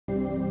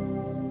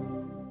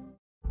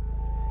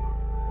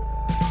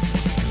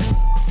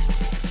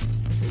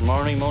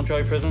morning,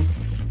 Mountjoy Prison.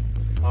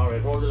 All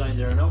right, hold the line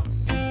there now.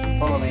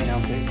 Follow me now,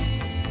 please.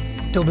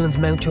 Dublin's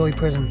Mountjoy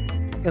Prison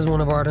is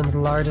one of Ireland's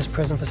largest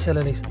prison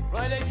facilities.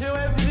 Friday 2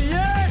 out to the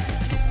yard!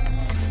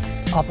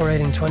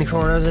 Operating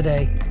 24 hours a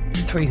day,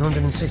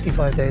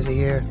 365 days a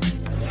year.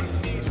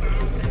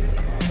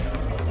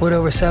 With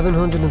over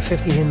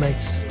 750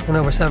 inmates and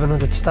over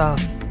 700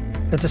 staff,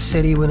 it's a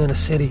city within a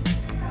city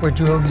where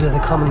drugs are the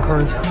common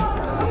currency.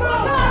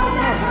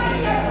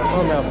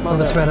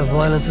 And the threat of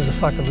violence is a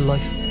fact of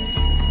life.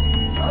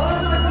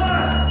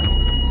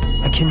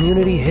 A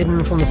community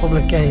hidden from the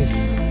public gaze,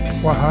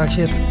 where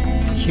hardship,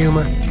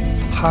 humour,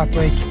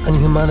 heartbreak and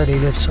humanity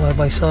live side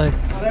by side.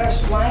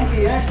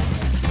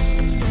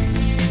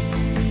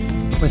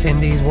 Within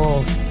these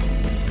walls,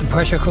 the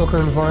pressure cooker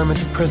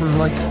environment of prison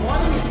life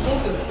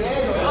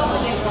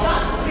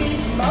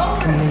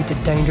can lead to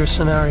dangerous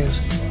scenarios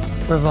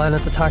where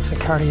violent attacks are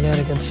carried out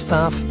against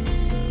staff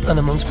and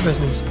amongst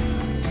prisoners.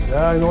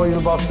 Yeah, I know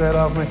you'll box that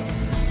off me,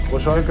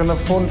 but I can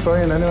have fun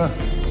trying anyway.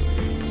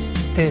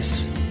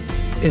 This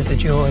is the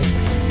joy.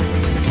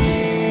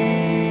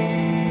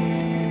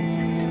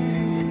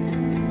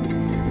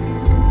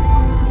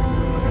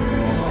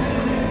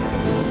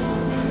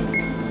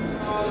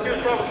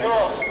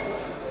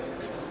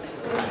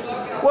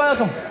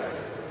 Welcome.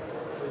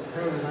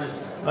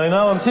 I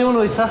know, I'm too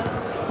nice, huh?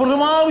 But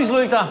I'm always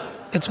like that.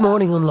 It's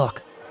morning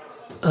unlock,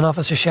 and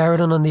Officer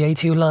Sheridan on the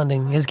A2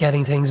 landing is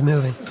getting things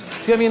moving. Did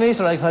you get me an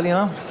Easter egg, pal, you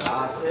know?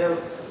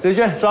 Did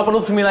you? Drop it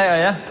up to me later,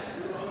 yeah?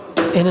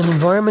 In an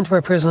environment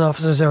where prison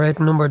officers are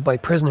outnumbered by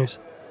prisoners,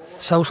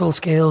 social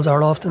skills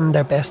are often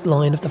their best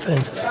line of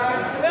defence.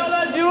 Now,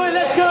 lads, you right?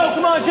 Let's go.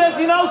 Come on,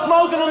 Jesse. No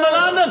smoking on the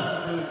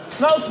landing.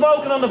 No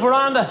smoking on the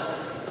veranda.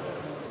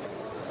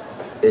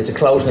 It's a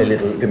close-knit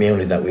little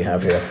community that we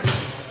have here.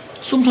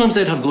 Sometimes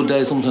they'd have good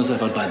days, sometimes they've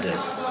had bad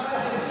days.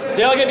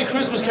 They all get me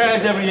Christmas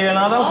cards every year and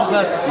all those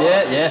lads.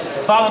 Yeah.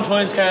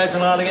 Valentine's cards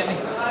and all they get me.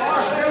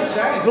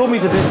 Love me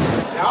to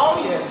bits.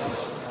 Oh, yes.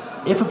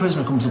 If a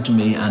prisoner comes up to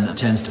me and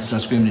tends to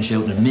start screaming and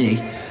shouting at me,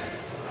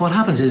 what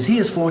happens is he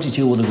has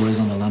 42 other guys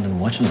on the landing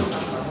watching him.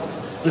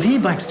 If he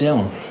backs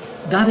down,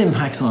 that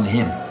impacts on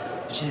him.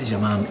 Jeez, your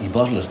man, he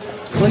bottled it.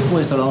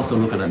 Likewise, they're also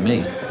looking at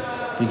me.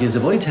 Because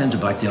if I tend to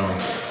back down,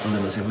 well,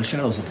 then they'll say, well,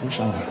 Sheridan's a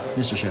pushover.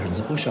 Mr. Sheridan's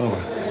a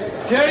pushover.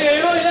 Jerry, are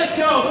you ready? Let's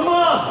go, come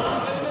on!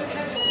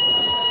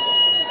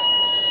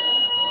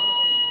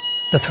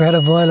 The threat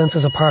of violence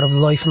is a part of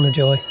life and the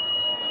joy.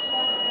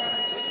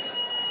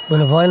 When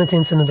a violent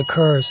incident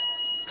occurs,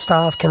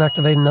 staff can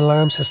activate an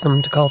alarm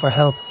system to call for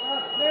help.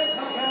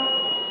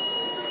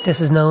 This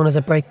is known as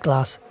a break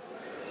glass.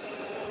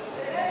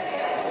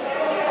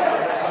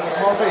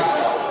 Murphy,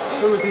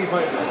 who was he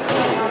fighting?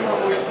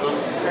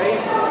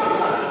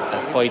 A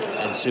fight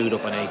ensued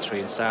up on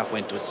A3 and staff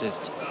went to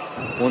assist.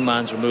 One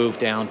man's removed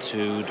down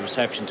to the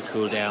reception to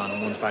cool down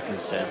and one's back in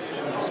his cell.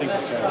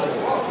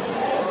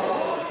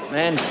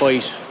 Men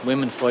fight,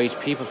 women fight,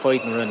 people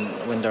fighting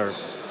when they're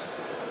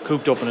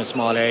cooped up in a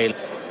small area.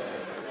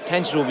 The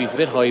tension will be a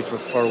bit high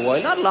for a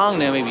while. Not long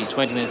now, maybe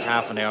 20 minutes,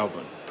 half an hour,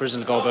 but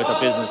prisoners will go about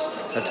their business,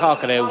 they'll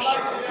talk it out.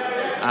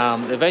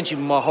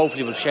 Eventually,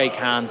 hopefully we'll shake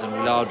hands and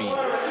we'll all be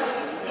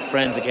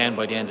friends again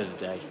by the end of the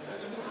day.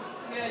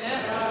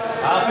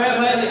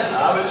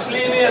 We'll just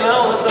leave me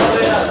alone.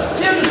 You just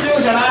do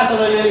what you're after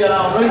when you get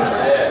on, right?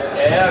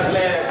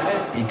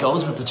 Yeah. It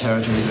goes with the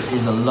territory. There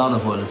is a lot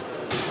of violence.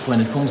 When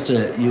it comes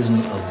to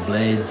using of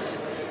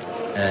blades,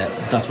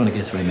 that's when it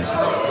gets very messy.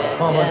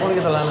 Come on, boys, want to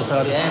get the landing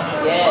started?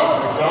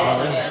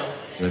 Yeah.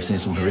 I've seen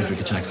some horrific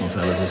attacks on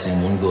fellas. I've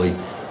seen one guy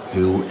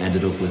who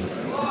ended up with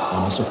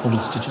almost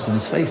 100 stitches in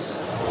his face.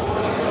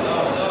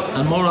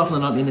 And more often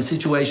than not, in a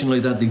situation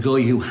like that, the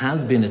guy who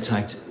has been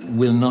attacked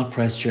will not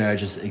press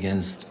charges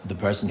against the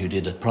person who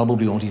did it.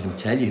 Probably won't even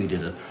tell you who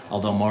did it.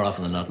 Although more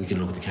often than not, we can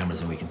look at the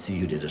cameras and we can see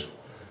who did it.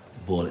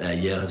 But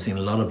yeah, I've seen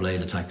a lot of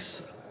blade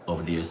attacks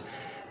over the years.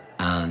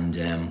 And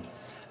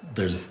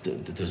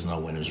there's no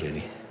winners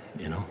really,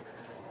 you know.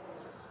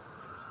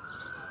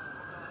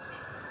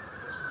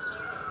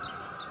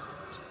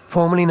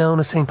 Formerly known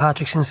as St.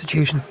 Patrick's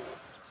Institution,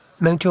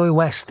 Mountjoy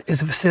West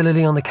is a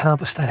facility on the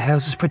campus that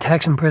houses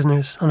protection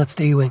prisoners on its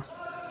D wing.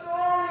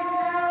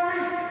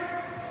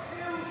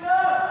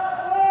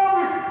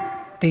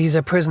 These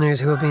are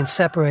prisoners who have been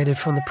separated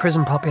from the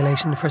prison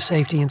population for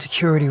safety and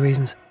security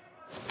reasons.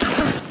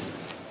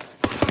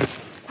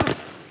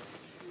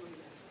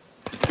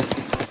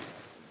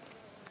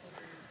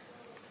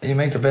 You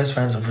make the best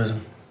friends in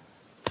prison.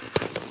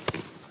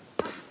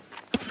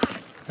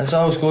 It's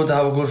always good to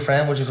have a good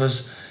friend with you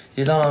because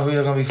you don't know who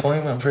you're going to be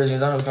fighting with in prison. You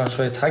don't know who's going to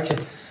try to attack you.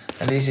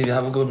 At least if you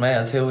have a good mate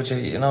or two with you,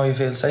 you know you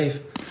feel safe.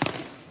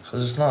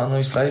 Because it's not a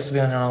nice place to be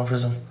on your own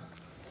prison.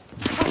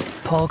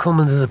 Paul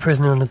Cummins is a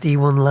prisoner on the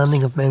D1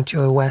 landing of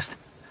Mountjoy West.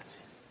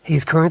 He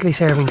is currently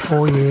serving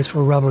 4 years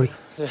for robbery.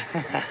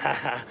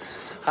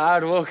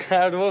 Hard work.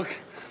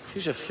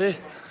 You're fit.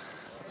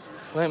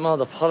 Wait, all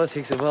the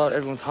politics about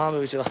everyone talking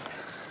about you.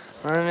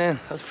 I mean,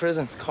 that's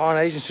prison.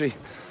 Coronation Street.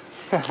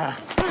 I'm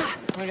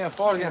getting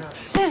fought again.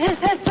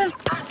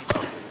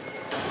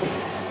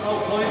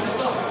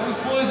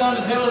 boys on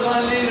the tools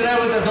and lead it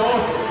out with the door.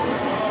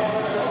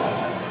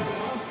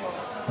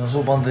 I was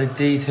up on the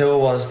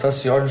D2,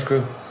 that's the orange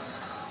group.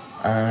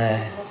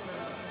 And it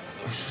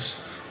was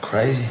just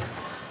crazy.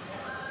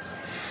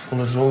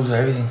 Full of drugs,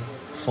 everything.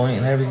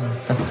 Fighting, everything.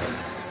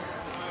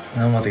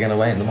 Now I'm about to get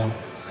away in the mall.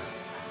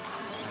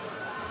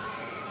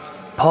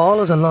 Paul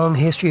has a long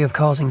history of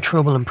causing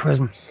trouble in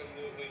prison,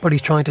 but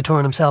he's trying to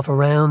turn himself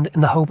around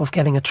in the hope of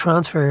getting a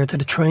transfer to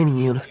the training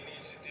unit,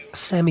 a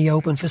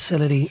semi-open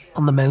facility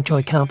on the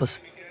Mountjoy campus.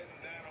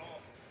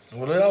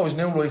 Well, I always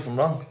knew right from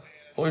wrong.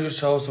 I just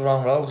chose the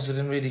wrong road because I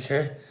didn't really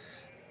care.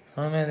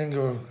 You know what I mean? I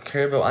didn't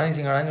care about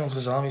anything or anyone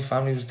because all my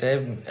family was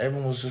dead and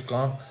everyone was just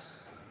gone.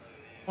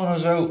 When I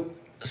was about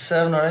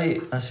 7 or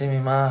 8, I see my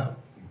ma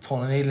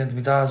putting a needle into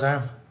my dad's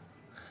arm.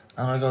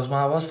 And I goes,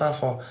 "Ma, what's that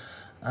for?"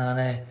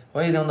 And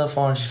why are you doing that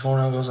for? And she turned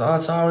around and goes, "Oh,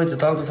 it's alright, the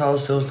doctor told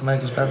us to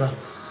make us better."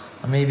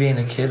 And me being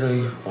a kid,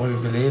 I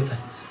believed it.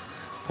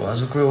 But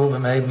as I grew up, it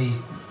made me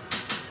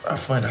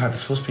find it hard to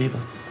trust people.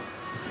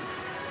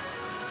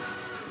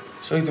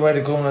 So like the way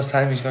the governor's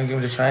telling me he's going to give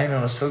me the training,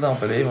 and I still don't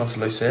believe it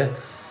until I say it.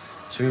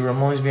 So he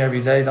reminds me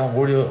every day, "Don't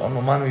worry, I'm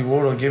a man of my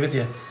word, I'll give it to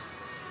you."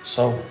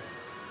 So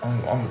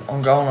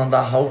I'm going on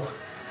that hope.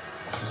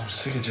 Because I'm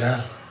sick of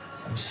jail.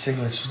 I'm sick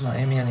of it. It's just not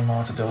in me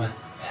anymore to do it.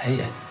 I hate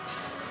it.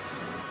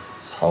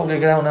 So hopefully I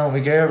get out now with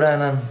my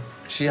girlfriend and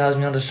she has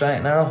me on the straight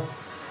and narrow.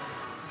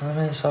 You know what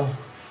I mean? So,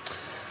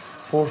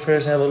 fourth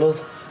person I ever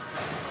loved.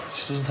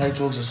 She doesn't take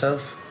drugs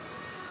herself.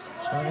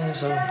 You know what I mean?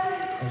 So,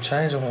 I'm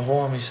changing for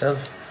her and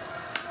myself.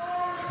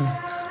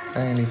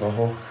 Mainly for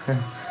her. You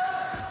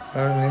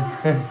know what I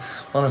mean?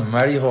 I want to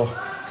marry her.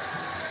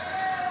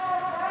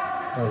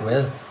 I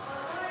will.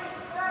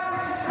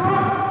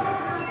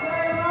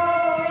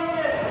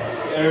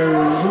 Are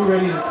you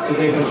ready to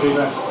take them through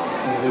back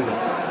from the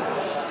visits?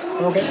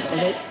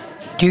 Okay.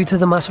 Due to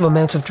the massive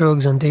amounts of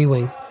drugs on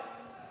D-Wing,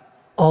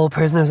 all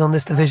prisoners on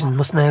this division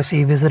must now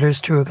see visitors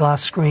through a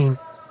glass screen.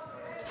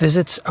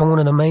 Visits are one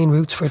of the main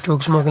routes for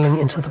drug smuggling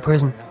into the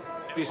prison.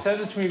 You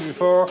said it to me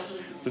before,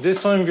 but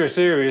this time if you're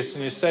serious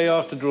and you stay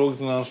off the drugs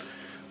and all,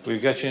 we'll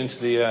get you into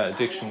the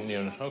addiction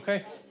unit,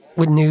 okay?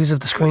 With news of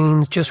the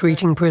screens just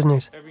reaching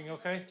prisoners, Everything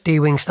okay?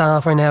 D-Wing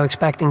staff are now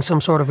expecting some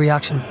sort of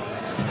reaction.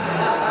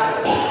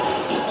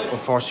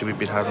 Unfortunately, we've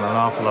been having an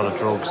awful lot of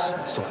drugs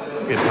stuff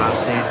being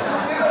passed in,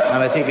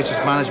 and I think it's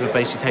just management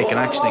basically taking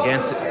action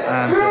against it.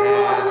 And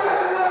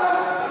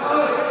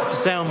it's a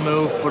sound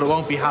move, but it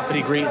won't be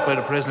happily greeted by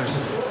the prisoners.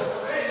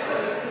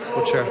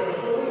 But sure,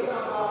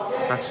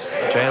 that's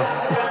jail.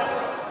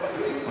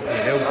 What do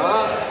you do?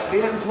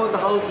 They haven't put the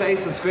whole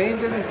place on screen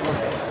visits.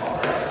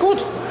 Good.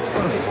 It's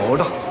going to be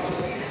murder.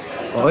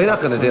 Oh, you're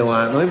not going to do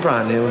that. I'm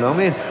brand new, you know what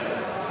I mean?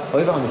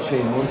 I've only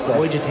 3 months left.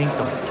 Why'd you think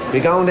that?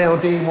 You're going down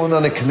D1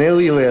 on a canoe,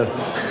 you will.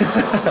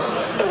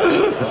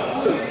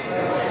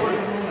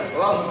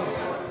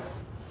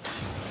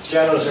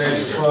 General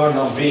Services Squadron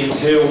on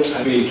B2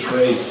 and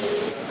B3.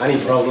 Any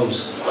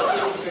problems?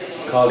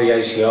 Call the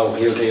ACO,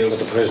 he'll deal with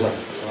the prisoner.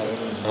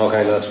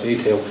 Okay, lads,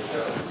 B2.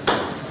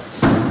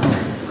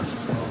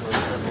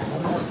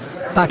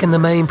 Back in the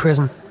main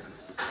prison,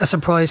 a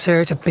surprise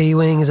search at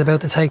B-Wing is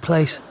about to take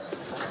place.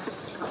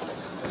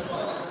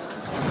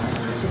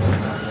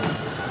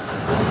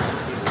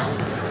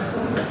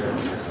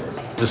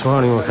 This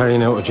morning we're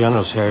carrying out a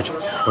general search.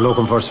 We're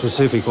looking for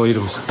specific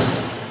items,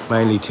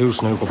 mainly 2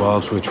 snooker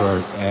balls which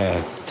were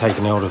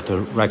taken out of the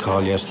rec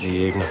hall yesterday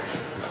evening.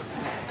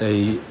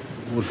 They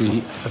would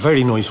be a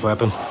very nice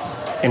weapon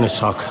in a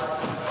sock.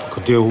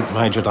 Could do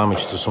major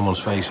damage to someone's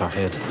face or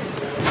head.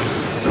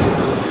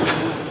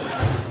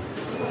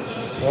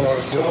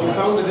 We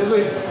found it, did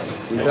we?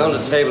 We found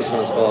a table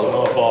tennis ball.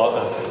 No ball.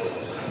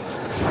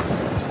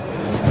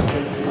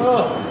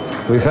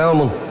 We found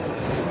one.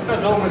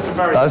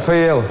 That's for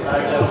you.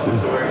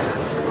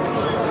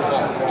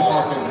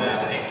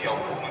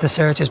 The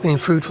search has been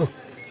fruitful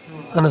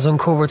and has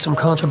uncovered some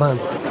contraband.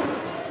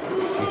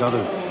 We got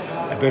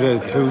a bit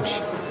of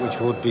hooch, which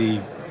would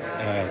be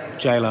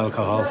jail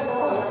alcohol,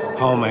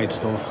 homemade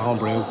stuff,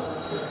 homebrew.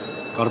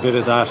 Got a bit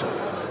of that.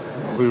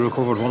 We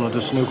recovered one of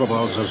the snooker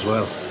balls as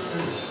well.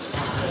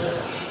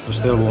 There's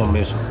still one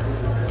missing.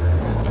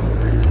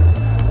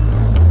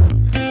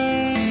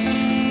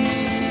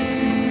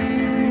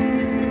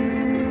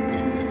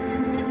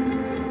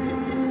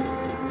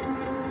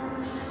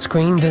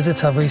 Screen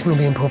visits have recently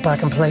been put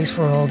back in place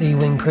for all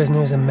D-Wing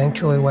prisoners in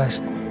Mountjoy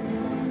West.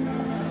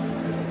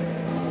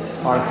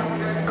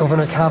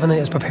 Governor Kavanagh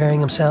is preparing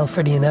himself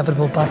for the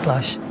inevitable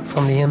backlash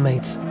from the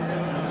inmates.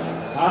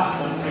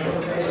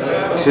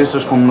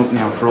 Sister's coming up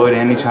now Friday.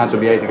 Any chance I'll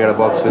be able to get a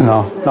box fit?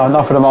 No,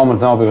 not for the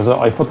moment, no, because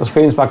I put the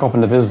screens back up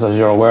in the visits, as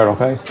you're aware,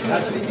 okay?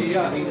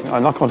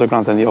 I'm not going to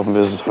grant any open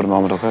visits for the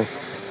moment, okay?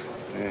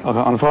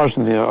 Okay,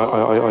 unfortunately,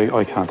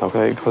 I can't,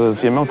 okay? Because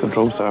it's the amount of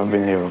drugs that have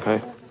been here,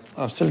 okay?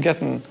 I'm still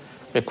getting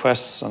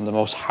requests, and the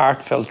most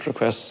heartfelt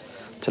requests,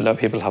 to let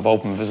people have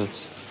open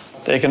visits.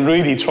 They can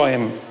really try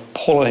and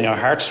pull on your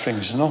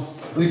heartstrings, you know?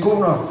 Like,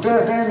 Governor,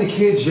 they're my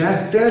kids,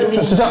 yeah? They're the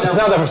ones... Sit down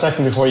there for a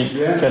second before you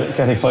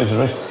get excited,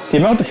 right? The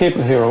amount of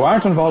people here who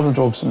aren't involved in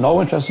drugs, no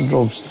interest in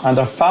drugs, and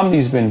their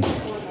families being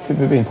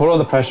put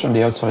under pressure on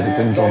the outside to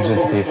bring drugs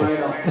into people.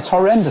 It's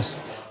horrendous.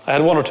 I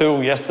had one or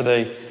two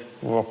yesterday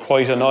who were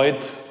quite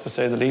annoyed, to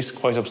say the least,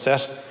 quite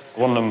upset.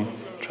 One of them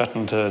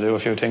threatened to do a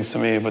few things to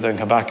me, but then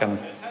come back and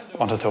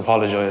wanted to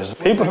apologise.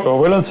 People who are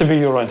willing to be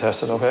urine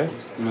tested, okay?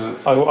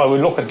 I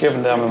would look at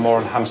giving them a more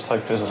enhanced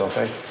type visit,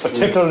 okay?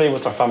 Particularly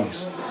with their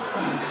families.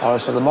 All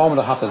right, so at the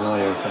moment I have to deny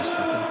your request.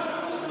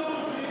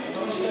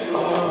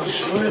 Oh,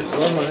 shit,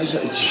 man, this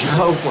is a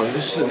joke, man.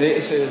 This is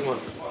a serious one.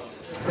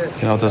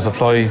 You know, the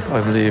supply,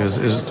 I believe,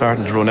 is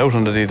starting to run out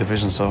on the D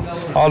division, so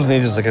all it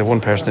needs is to get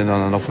one person in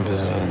on an open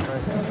visit, and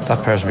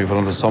that person will be put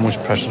under so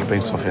much pressure to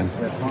bring stuff in.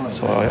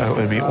 So it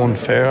would be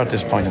unfair at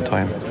this point in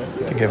time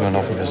to give him an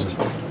open visit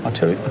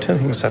until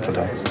things settle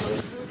down.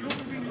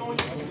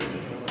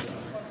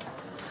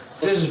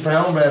 This is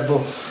brown bread,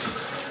 but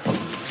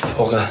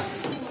fuck it.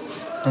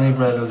 Any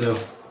bread will do.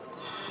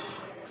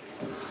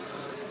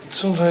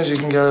 Sometimes you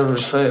can get out of it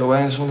straight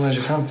away and sometimes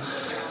you can't.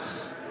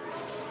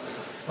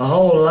 The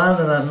whole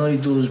landing that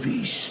night does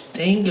be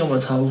stinking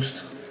with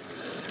toast.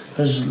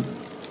 There's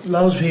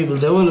loads of people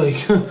do it,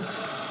 like. You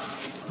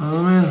know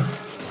what I mean?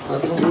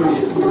 Don't worry.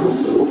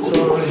 It's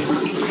alright.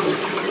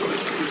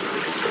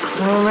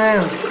 Oh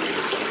man.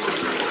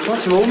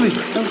 That's lovely.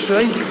 That's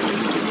right.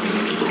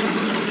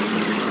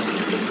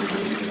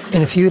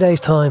 In a few days'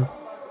 time,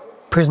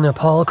 prisoner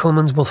Paul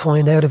Cummins will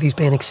find out if he's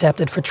been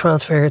accepted for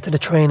transfer to the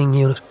training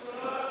unit.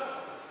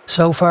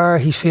 So far,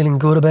 he's feeling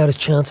good about his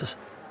chances.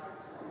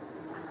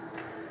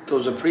 There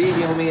was a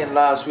preview meeting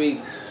last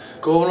week.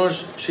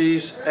 Governors,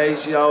 chiefs,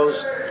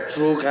 ACOs,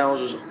 drug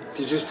councils,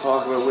 they just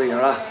talk about where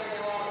you're at.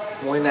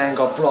 My name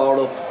got brought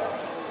up.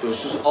 It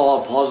was just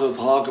all positive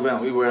talk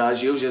about me,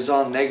 whereas usually it's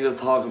all negative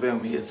talk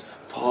about me. It's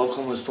Paul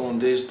Cummins done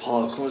this,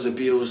 Paul Cummins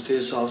abused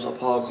this, also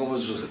Paul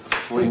Cummins was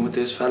fighting with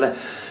this fella,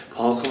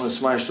 Paul Cummins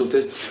smashed up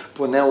this.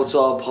 But now it's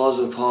all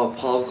positive talk.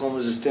 Paul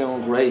Cummins is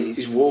doing great.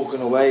 He's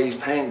walking away, he's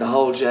paying the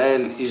whole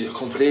jail. He's a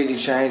completely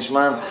changed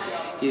man.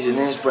 He's an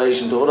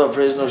inspiration to other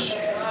prisoners.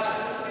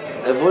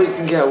 If I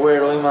can get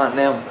where I'm at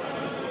now,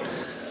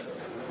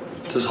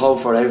 there's hope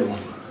for everyone.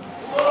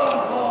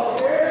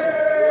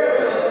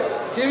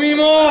 Give me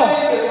more!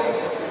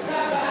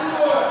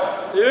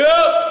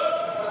 Yeah!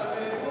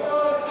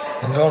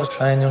 I'm going to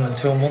training in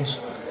 2 months.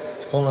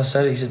 The governor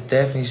said, he said,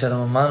 definitely, he said,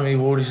 I'm a man of my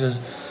word. He says,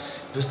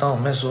 just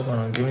don't mess up and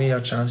I'm giving you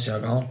your chance, you're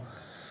gone.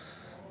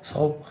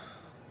 So,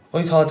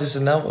 I thought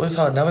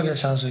I'd never get a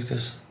chance like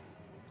this.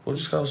 But it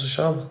just goes to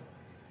show.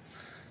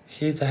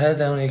 Keep the head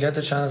down, you get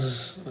the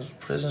chances.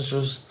 Prison's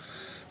just,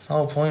 there's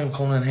no point in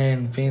coming in here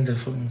and being the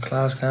fucking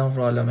class clown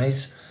for all your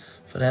mates.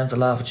 For them to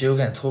laugh at you,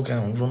 getting took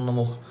out and running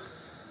amok.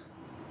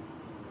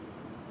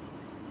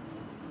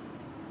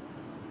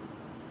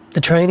 The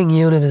training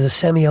unit is a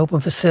semi-open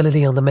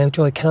facility on the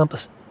Mountjoy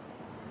campus.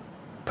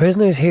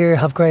 Prisoners here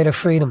have greater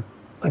freedom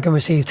and can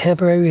receive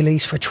temporary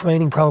release for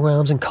training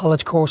programs and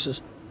college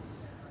courses.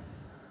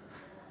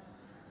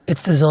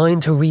 It's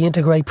designed to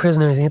reintegrate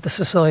prisoners into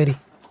society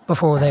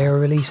before they are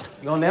released.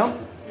 You going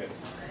down?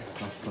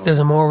 There's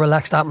a more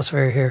relaxed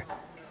atmosphere here,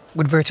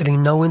 with virtually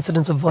no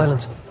incidents of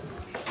violence.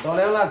 Going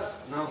down, lads?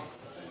 No.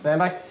 Stand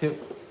back, 2.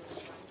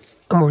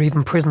 And where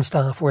even prison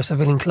staff wear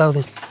civilian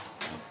clothing.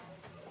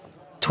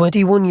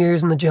 21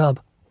 years in the job,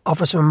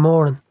 Officer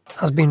Moran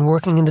has been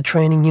working in the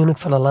training unit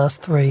for the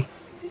last 3.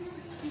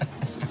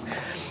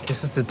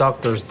 This is the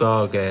doctor's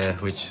dog,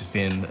 which has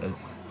been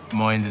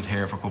minded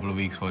here for a couple of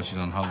weeks while she's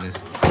on holidays.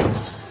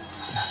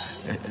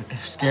 It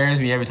scares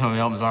me every time I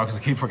open the door because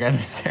I keep forgetting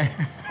it's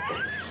there.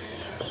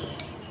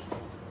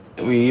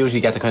 We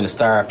usually get the kind of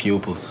star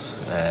pupils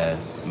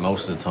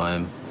most of the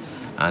time,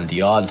 and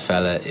the odd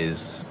fella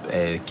is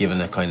given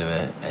a kind of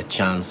a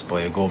chance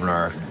by a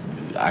governor,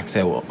 acts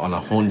out on a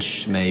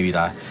hunch maybe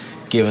that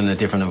given a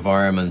different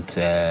environment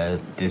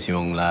this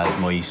young lad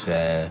might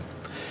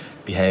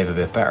behave a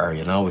bit better,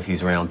 you know, if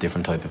he's around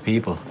different type of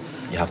people.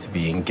 You have to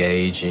be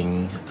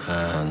engaging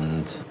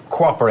and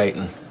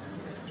cooperating.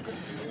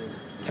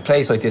 A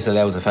place like this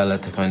allows a fella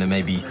to kind of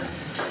maybe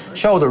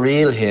show the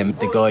real him,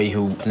 the guy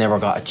who never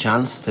got a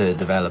chance to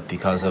develop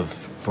because of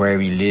where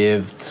he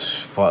lived,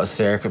 what his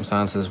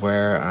circumstances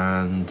were,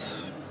 and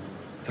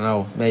you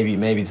know,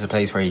 maybe it's a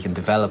place where he can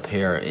develop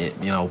here,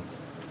 you know,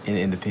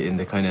 in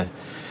the kind of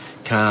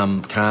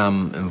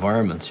calm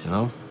environment, you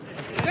know.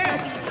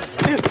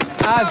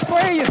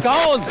 Where are you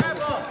going?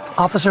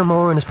 Officer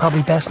Moran is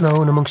probably best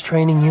known amongst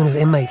training unit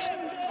inmates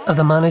as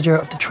the manager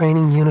of the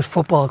training unit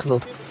football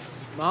club.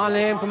 Come on,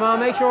 Liam, come on,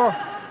 make sure.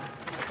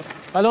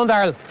 Well done,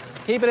 Darryl.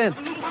 Keep it in,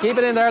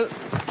 Darryl.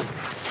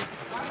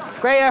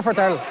 Great effort,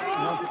 Darryl.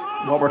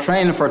 What we're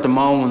training for at the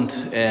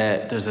moment,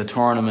 there's a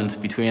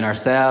tournament between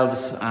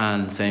ourselves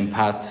and St.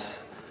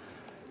 Pat's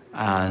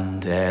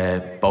and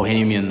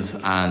Bohemians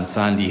and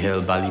Sandy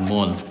Hill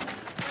Ballymun.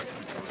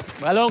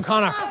 Well done,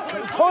 Connor.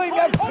 Time, you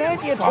have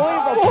plenty of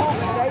time for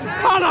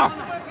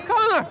Connor!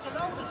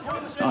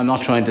 I'm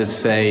not trying to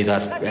say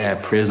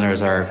that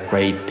prisoners are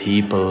great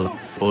people.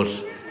 But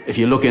if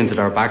you look into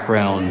their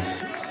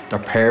backgrounds, their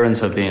parents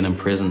have been in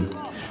prison,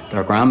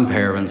 their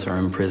grandparents are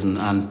in prison,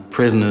 and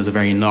prison is a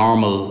very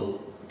normal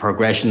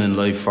progression in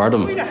life for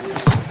them.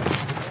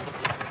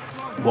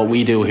 What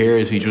we do here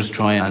is we just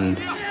try and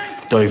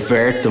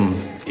divert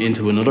them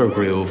into another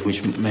groove,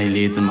 which may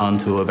lead them on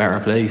to a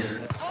better place.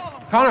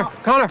 Connor!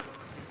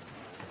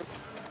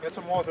 Get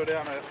some water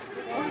down there.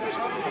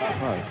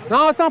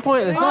 No, it's not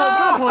pointless. It's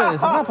not pointless.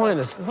 It's not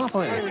pointless. It's not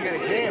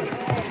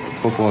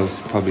pointless. Football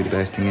is probably the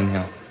best thing in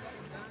here.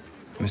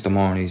 Mr.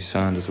 Morney's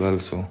sound as well,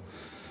 so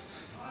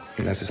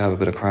he lets us have a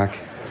bit of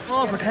crack.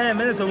 Oh, for 10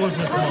 minutes I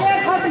wasn't, Mr.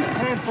 Morney.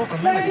 10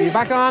 fucking minutes. Are you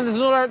back on?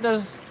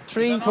 There's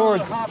three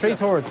towards.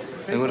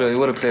 I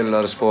would have played a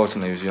lot of sports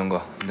when I was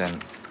younger.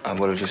 Then I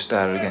would have just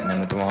started getting in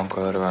with the wrong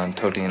crowd around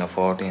 13 or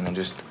 14 and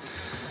just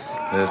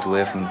moved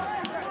away from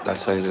that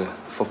side of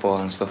football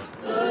and stuff.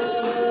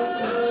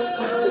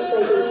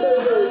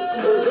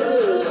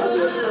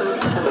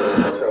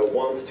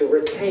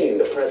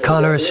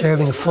 Connor is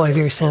serving a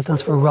 5-year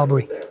sentence for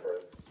robbery.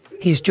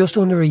 He's just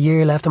under a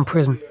year left in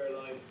prison.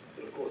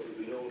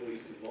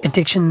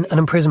 Addiction and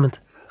imprisonment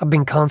have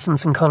been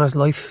constants in Connor's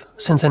life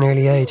since an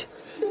early age.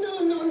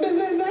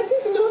 That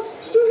is not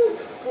true.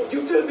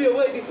 You told me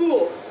away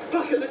before.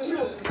 Back in the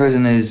truck.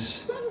 Prison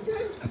is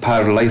a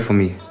part of life for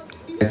me.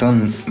 I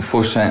done my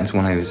first sentence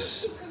when I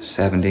was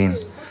 17.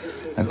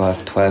 I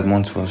got 12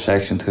 months for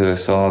Section 2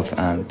 assault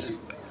and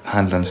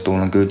handling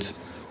stolen goods.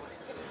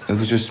 It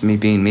was just me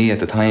being me at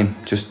the time,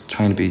 just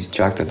trying to be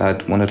Jack the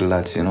lad, one of the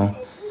lads, you know.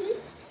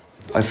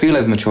 I feel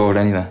I've matured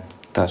anyway,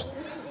 that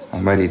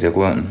I'm ready to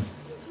go out and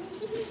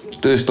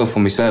do stuff for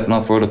myself,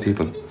 not for other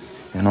people,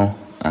 you know,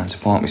 and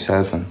support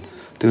myself and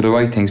do the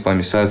right things by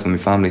myself and my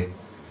family.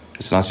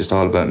 It's not just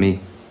all about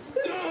me.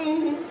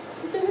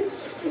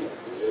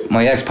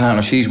 My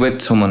ex-partner, she's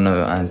with someone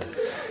now and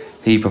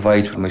he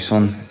provides for my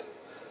son.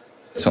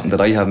 Something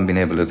that I haven't been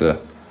able to do,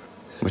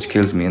 which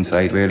kills me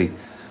inside, really.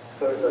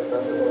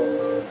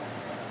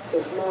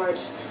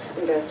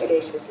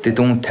 They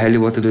don't tell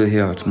you what to do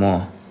here, it's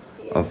more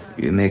of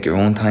you make your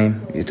own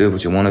time, you do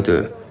what you want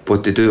to do.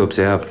 But they do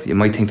observe. You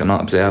might think they're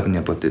not observing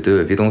you, but they do.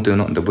 If you don't do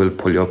nothing, they will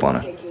pull you up on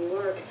it.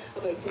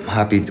 I'm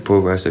happy with the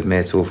progress I've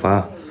made so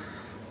far.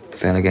 But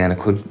then again, it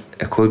could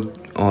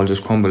all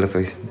just crumble if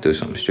I do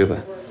something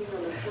stupid.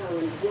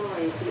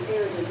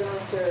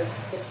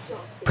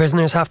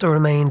 Prisoners have to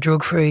remain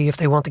drug-free if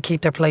they want to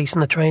keep their place in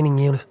the training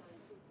unit,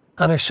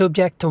 and are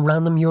subject to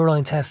random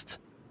urine tests.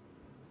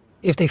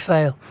 If they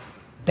fail,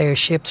 they are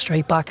shipped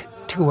straight back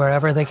to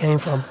wherever they came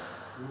from.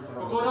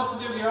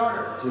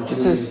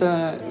 Is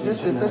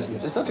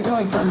that the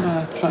guy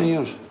from training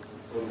unit?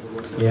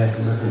 Yeah,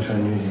 he was from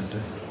training unit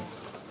yesterday.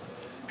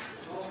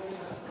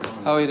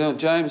 How are you doing,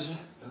 James?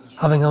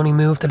 Having only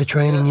moved to the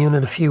training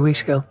unit a few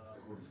weeks ago,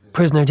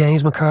 prisoner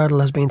James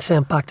McCardle has been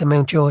sent back to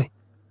Mountjoy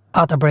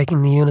after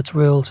breaking the unit's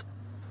rules.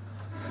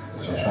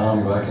 She's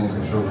trying back into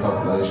the full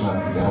population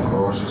and down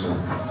courses.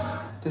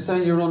 They're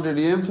saying you're under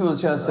the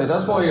influence yesterday,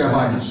 that's why you're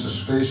back.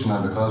 Suspicion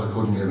and because I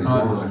couldn't get it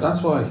over.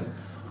 That's why.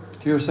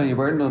 You were saying you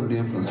weren't under the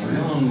influence, were you?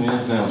 No, I'm the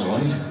influence,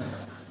 right?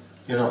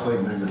 You're not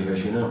fighting with anybody,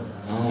 as you know.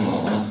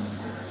 No.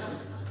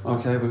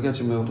 Okay, we'll get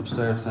you moved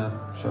upstairs now,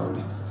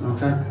 shortly.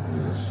 Okay?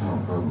 Yes, no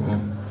problem, yeah.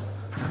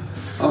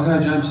 Okay,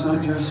 James, no,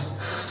 cheers.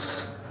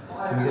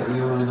 Can we get you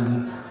urine in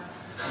here?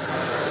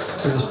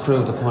 We just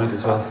proved the point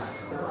as well.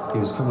 He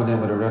was coming in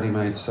with a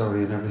ready-made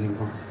story and everything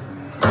for him.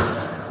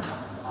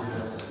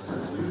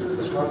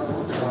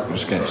 I'm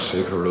just getting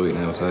sick of right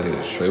now, I'll tell you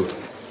the truth.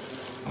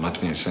 I'm not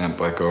being sent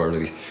back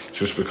early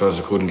just because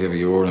I couldn't give a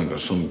urine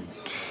because some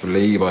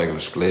flea bag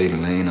was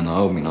bleeding and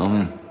over me, you know what I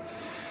mean?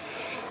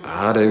 I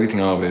had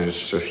everything over there,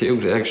 there's a few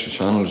extra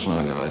channels and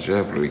all that,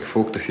 yeah, but we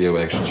fucked a few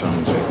extra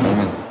channels, you know what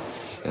I mean?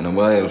 In a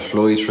way, I'll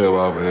fly through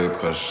over here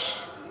because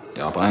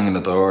you're banging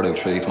the door out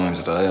 3 times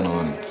a day, you know,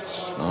 and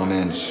you know what I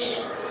mean?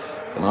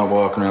 You're not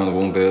walking around the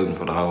one building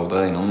for the whole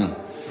day, you know what I mean?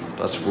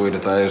 That's why the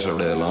days are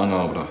there long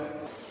over there.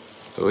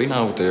 So I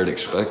know what they're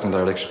expecting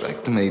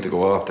me to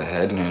go off the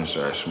head and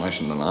start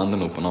smashing the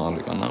landing up and all,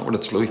 like, I know what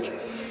it's like.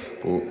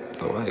 But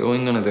the way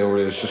I'm gonna do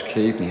it is just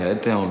keep my head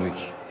down,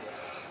 like,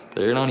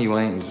 they're only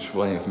waiting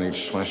for me to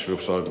smash it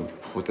up so I can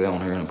put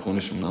down here and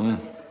punish them, you know what I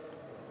mean?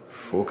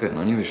 Fuck it,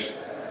 anyways.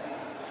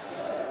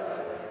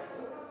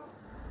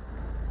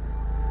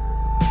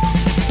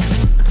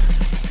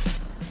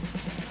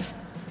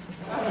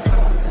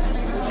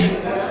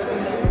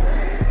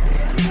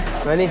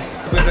 Ready?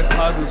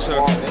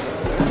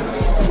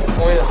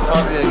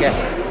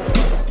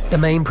 The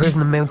main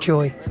prison in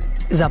Mountjoy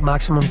is at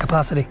maximum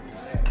capacity.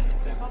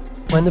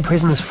 When the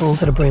prison is full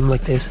to the brim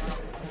like this,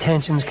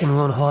 tensions can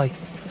run high,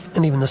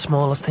 and even the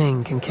smallest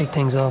thing can kick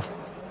things off.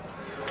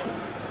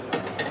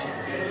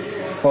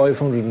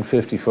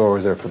 554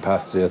 is our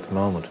capacity at the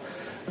moment.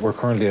 We're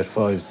currently at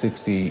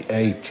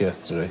 568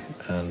 yesterday,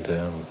 and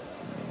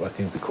I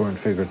think the current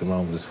figure at the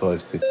moment is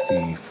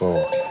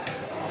 564.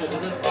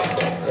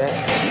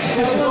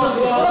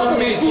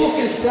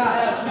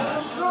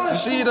 You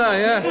see that,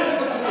 yeah?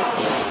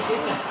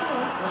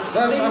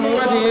 I'm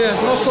ready,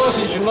 yeah. No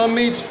sausage, no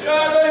meat.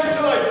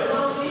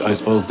 I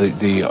suppose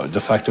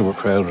the fact that we're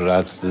crowded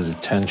adds to the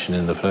tension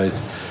in the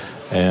place.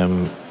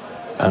 And,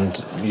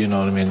 you know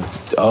what I mean,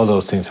 all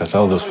those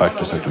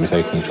factors have to be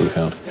taken into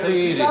account.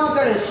 You don't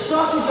get a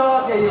sausage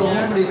out there, you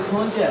hungry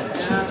cunt,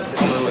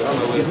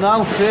 you. You've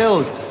no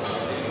food.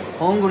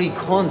 Hungry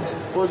cunt.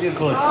 What do you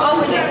cunt?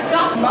 Oh, will you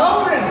stop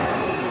moaning?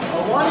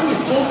 Oh, what are you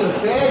fucking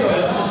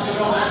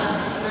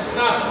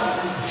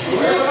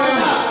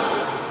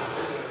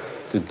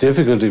The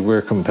difficulty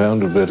we're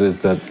compounded with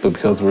is that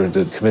because we're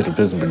the committed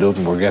prison for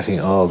Dublin, we're getting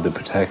all the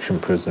protection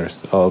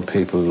prisoners, all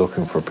people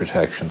looking for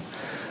protection,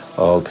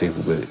 all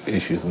people with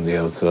issues on the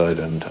outside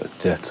and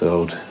debts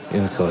owed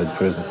inside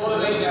prison.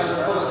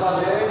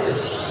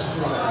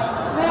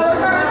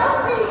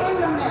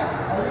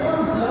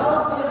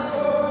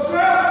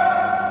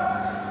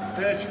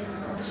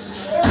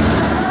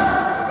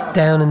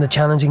 Down in the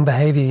challenging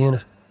behaviour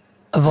unit,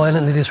 a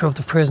violently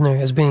disruptive prisoner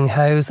is being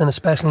housed in a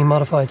specially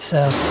modified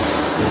cell.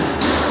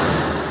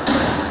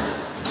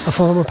 A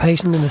former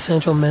patient in the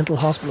Central Mental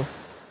Hospital,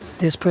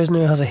 this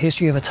prisoner has a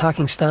history of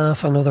attacking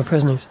staff and other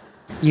prisoners,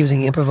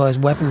 using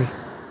improvised weaponry.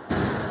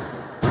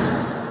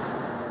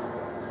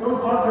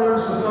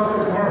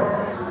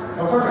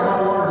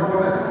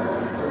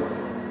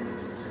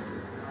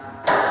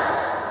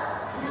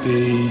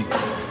 The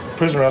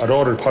prisoner had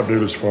ordered pot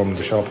noodles from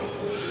the shop.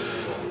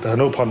 There had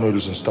no pot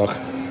noodles in stock,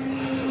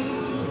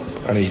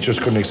 and he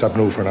just couldn't accept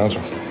no for an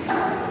answer.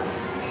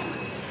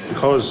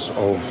 Because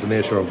of the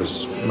nature of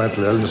his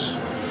mental illness,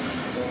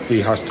 he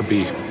has to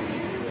be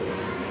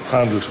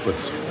handled with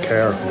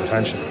care and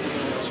attention.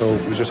 So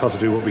we just have to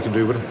do what we can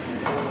do with him.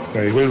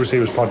 Now, he will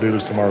receive his pot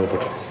noodles tomorrow,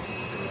 but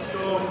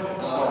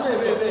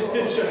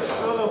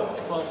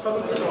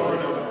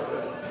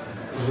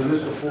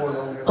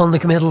On the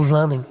committal's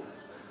landing,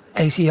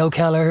 ACO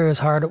Kelleher is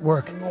hard at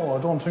work. no,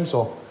 I don't think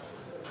so.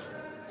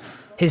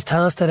 His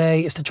task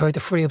today is to try to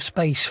free up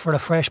space for a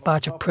fresh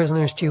batch of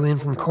prisoners due in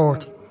from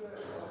court.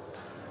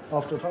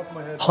 Off the top of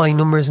my head. High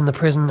numbers in the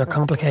prison are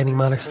complicating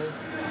matters.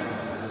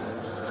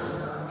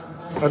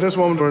 At this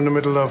moment, we're in the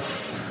middle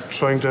of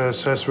trying to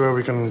assess where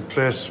we can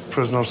place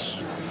prisoners.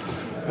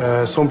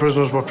 Some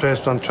prisoners were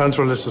placed on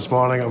transfer lists this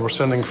morning, and we're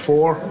sending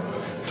 4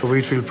 to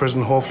Wheatfield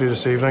Prison, hopefully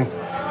this evening.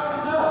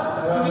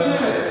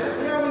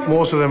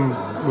 Most of them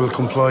will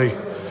comply.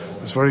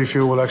 There's very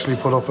few will actually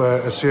put up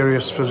a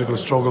serious physical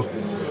struggle.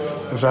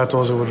 If that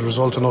does, it would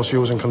result in us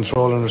using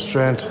control and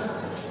restraint,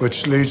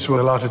 which leads to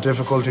a lot of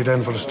difficulty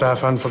then for the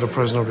staff and for the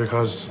prisoner,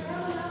 because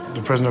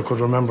the prisoner could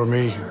remember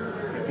me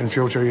in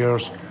future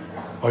years.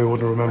 I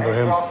wouldn't remember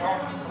him,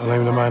 and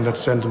I'm the man that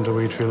sent him to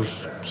Wheatfield,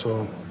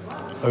 so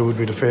I would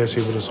be the face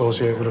he would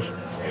associate with it.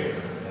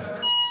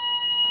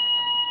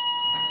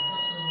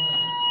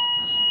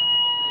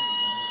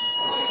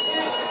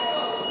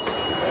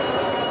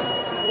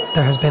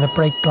 There has been a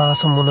break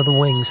glass on one of the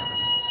wings.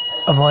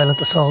 A violent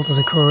assault has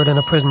occurred in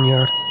a prison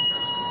yard.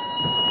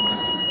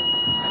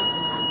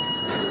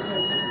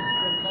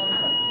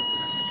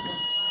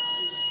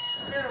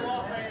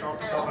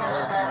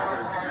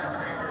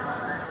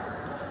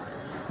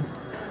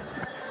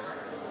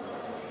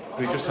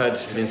 We just had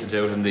an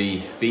incident out in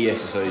the B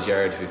exercise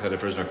yard. We've had a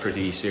prisoner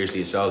pretty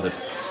seriously assaulted.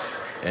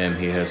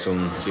 He has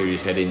some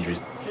serious head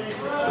injuries.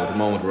 So at the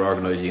moment we're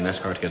organising an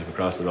escort to get him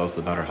across to the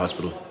Ulster Battered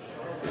Hospital.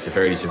 It's a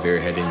fairly severe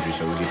head injury,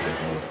 so we'll need to get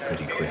him out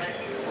pretty quick.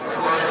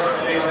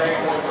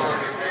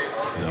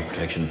 He's on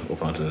protection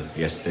up until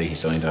yesterday. He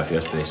signed off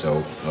yesterday,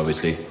 so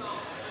obviously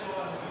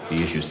the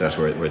issues that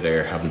were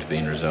there haven't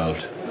been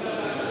resolved.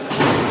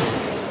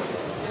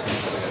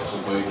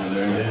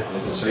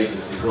 His face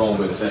is growing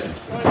by the second.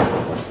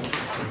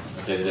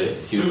 There's a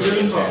huge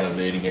internal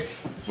bleeding here.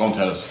 Won't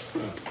tell us.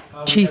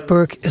 Chief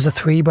Burke is a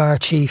 3-bar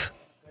chief,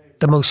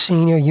 the most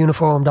senior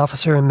uniformed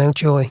officer in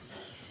Mountjoy.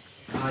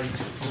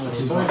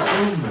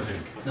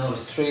 No,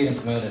 it's 3 in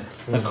community.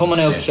 They're coming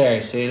out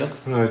chair, see, look.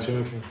 Right,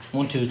 okay.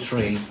 1, 2,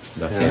 3.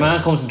 That's the man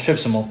comes and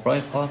trips him up,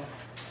 right, Paul?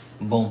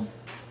 Boom.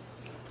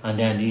 And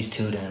then these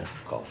 2 then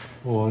go.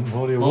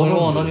 Only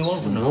one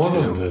from them. One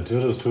of them, the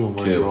others 2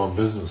 mind their own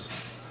business.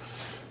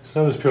 So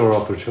that was pure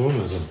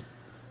opportunism.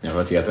 Yeah,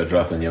 what's he after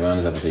dropping? Your man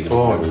is after taking a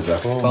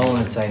phone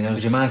and saying, no,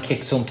 your man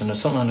kicked something, there's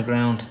something on the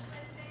ground.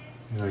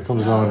 Yeah, he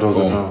comes along and does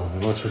it now.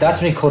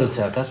 That's me cut it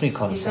out, that's me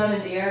cut He's it out.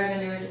 gone in the yard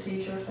anyway, the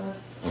teacher as well.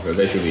 Okay,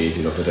 they should be easy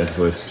enough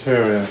identified.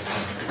 Sure, yeah.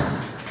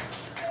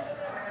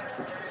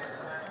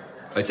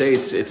 I'd say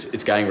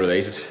it's gang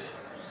related.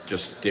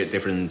 Just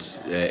different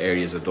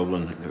areas of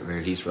Dublin where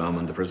he's from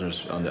and the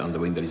prisoners on the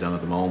wing that he's on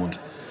at the moment.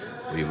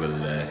 We will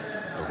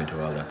look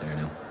into all that there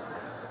now.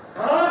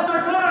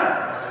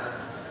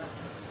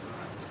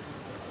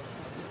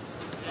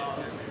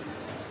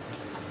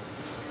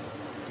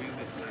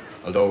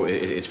 Although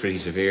it's pretty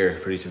severe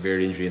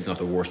injury, it's not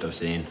the worst I've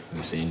seen.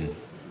 We've seen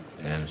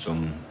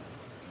some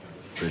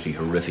pretty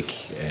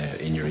horrific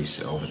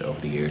injuries over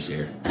the years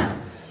here.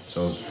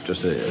 So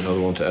just another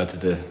one to add to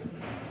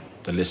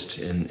the list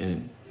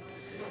in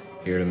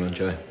here in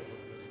Mountjoy.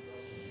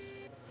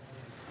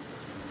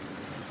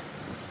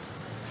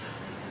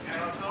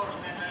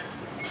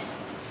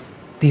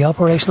 The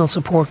Operational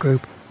Support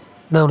Group,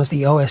 known as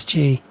the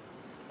OSG,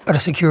 are the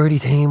security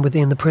team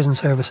within the prison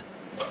service.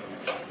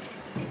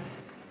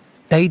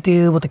 They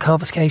deal with the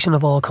confiscation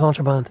of all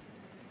contraband,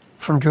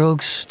 from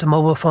drugs to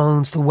mobile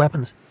phones to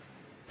weapons.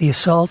 The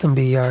assault in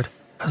B-Yard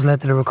has led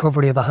to the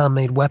recovery of a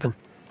handmade weapon,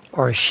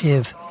 or a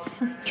shiv.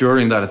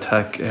 During that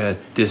attack,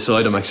 this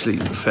item actually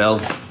fell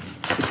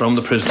from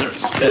the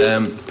prisoner's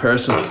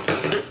person,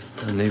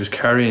 and he was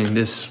carrying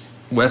this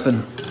weapon,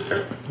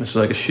 which is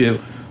like a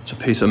shiv. It's a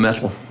piece of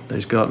metal that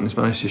he's got and he's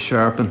managed to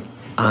sharpen.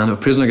 And if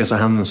a prisoner gets a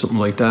hand on something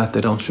like that,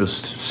 they don't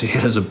just see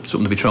it as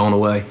something to be thrown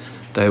away.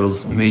 They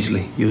will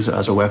immediately use it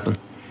as a weapon.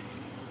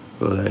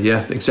 But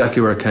yeah,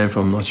 exactly where it came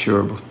from, I'm not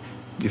sure, but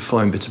you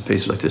find bits and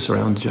pieces like this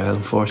around the jail,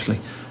 unfortunately,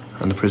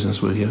 and the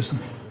prisoners will use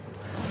them.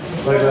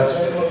 Right, lads.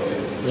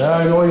 Yeah,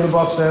 I know you'll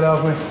box that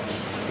off me,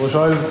 but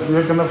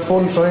you can have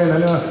fun trying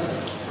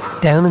anyway.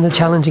 Down in the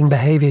challenging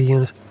behaviour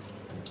unit,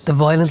 the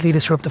violently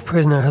disruptive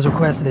prisoner has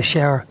requested a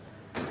shower.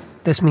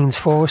 This means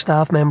 4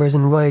 staff members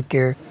in riot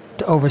gear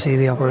to oversee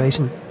the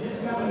operation.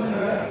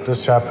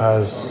 This chap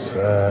has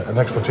an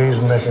expertise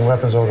in making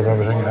weapons out of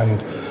everything,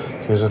 and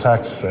he's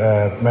attacked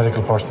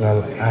medical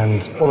personnel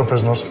and other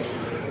prisoners,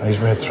 and he's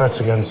made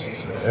threats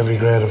against every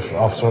grade of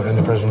officer in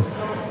the prison,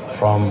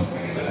 from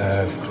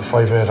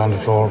 5'8" on the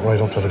floor right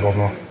up to the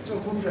governor.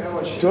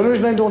 The only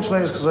reason I'm doing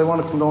tonight is because I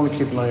want to come down and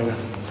keep an eye on you.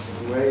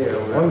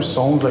 I'm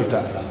sound like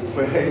that.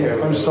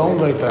 I'm sound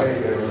like that.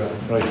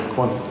 Right,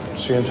 come on.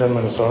 See you in 10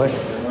 minutes, all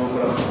right?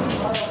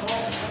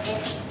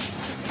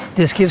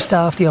 This gives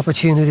staff the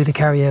opportunity to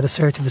carry out a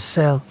search of his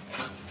cell.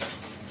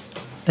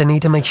 They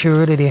need to make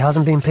sure that he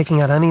hasn't been picking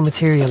at any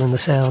material in the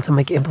cell to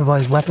make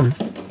improvised weapons.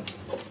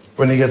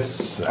 When he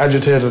gets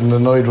agitated and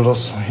annoyed with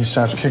us, he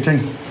starts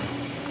kicking.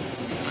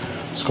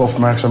 Scuff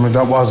marks. I mean,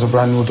 that was a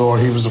brand new door.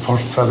 He was the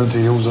first fella to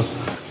use it.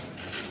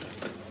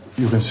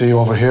 You can see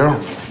over here.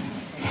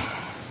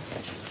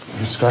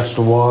 He scratched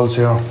the walls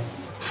here.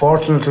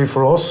 Fortunately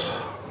for us,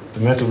 the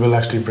metal will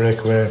actually break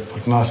away,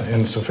 but not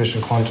in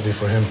sufficient quantity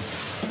for him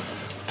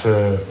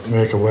to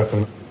make a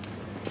weapon.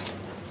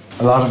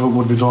 A lot of it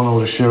would be done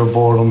out of sheer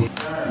boredom.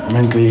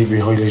 Mentally, he'd be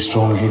highly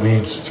strung. He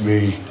needs to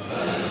be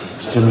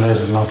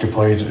stimulated and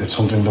occupied. It's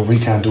something that we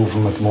can't do for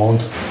him at the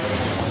moment.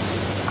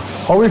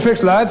 How are we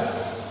fixed, lad?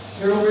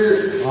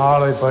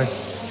 All right, bye.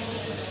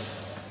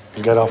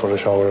 He'll get offered a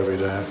shower every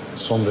day.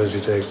 Some days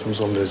he takes them,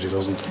 some days he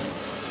doesn't.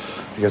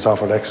 He gets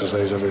offered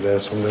exercise every day.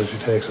 Some days he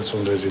takes it,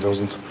 some days he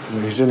doesn't.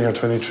 He's in here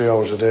 23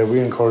 hours a day. We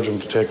encourage him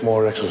to take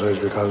more exercise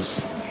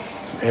because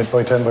 8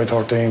 by 10 by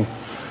 13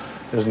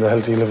 isn't a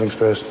healthy living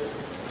space.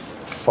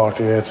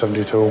 48,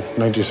 72,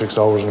 96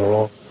 hours in a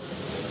row.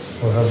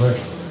 What have we?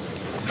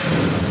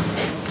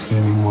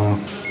 Cleaning well.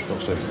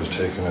 Looks like it was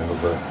taken out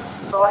of a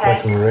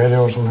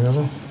radio or something, is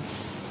it?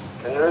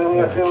 Can you ring me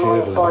a few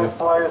minutes, or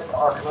can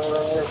I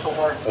ring you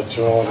somewhere? That's,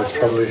 you know, that's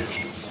probably...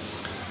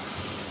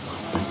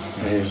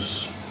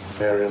 He's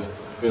aerial.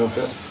 You don't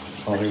feel?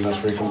 Something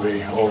that we can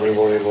be overly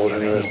worried about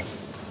anyway.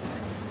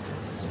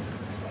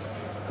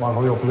 Come on,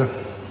 hurry up, will you?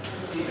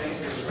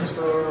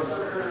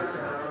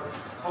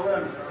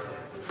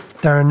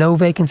 There are no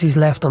vacancies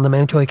left on the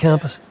Mountjoy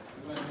campus.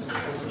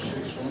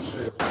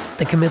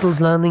 The committal's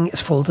landing is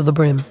full to the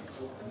brim,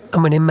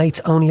 and with inmates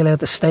only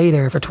allowed to stay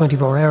there for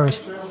 24 hours.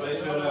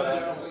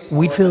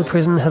 Wheatfield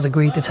Prison has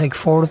agreed to take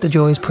 4 of the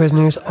Joy's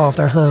prisoners off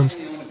their hands.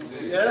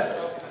 Yeah?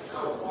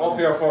 Up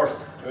here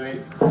first.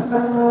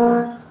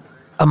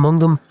 Among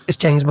them is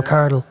James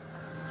McCardle.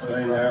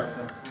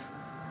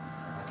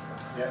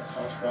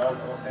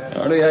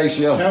 Are they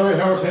ACL?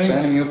 How are things?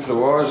 Sending you up to the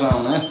war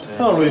zone, eh?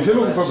 No, but if you're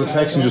looking for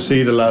protection, just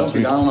see the lads.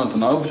 You don't want to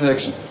know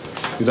protection.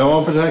 You don't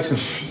want protection?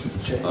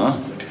 Huh?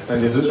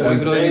 And you just, Why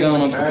would I be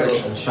going on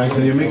protection? And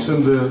can you mix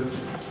in the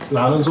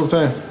lannons up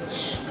there?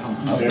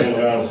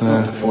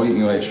 Fighting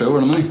your way through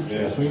it, am I?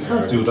 Yeah. You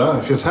can't do that.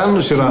 If you're telling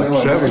us you're not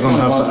threat, we're going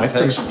to have to act.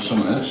 Protection for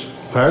someone else.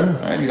 Pardon?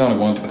 Are you going to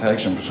want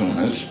protection for someone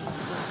else?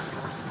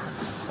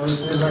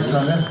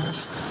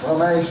 Well,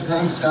 mate,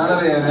 thanks.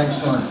 Canada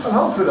next time. I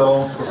hope it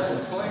all.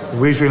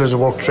 Wheatfield is a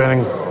work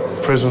training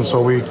prison,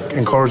 so we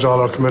encourage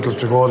all our committals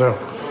to go there.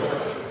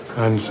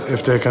 And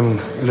if they can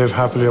live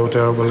happily out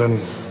there, well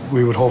then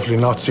we would hopefully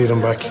not see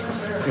them back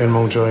in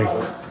Mountjoy.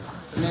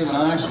 Didn't even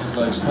ask for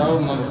like snow,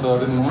 I thought I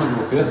didn't want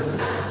to work here.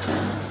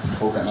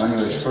 Fucking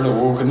English, for the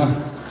work, isn't it?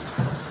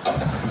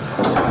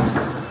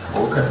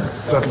 Okay.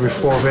 That'll be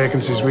 4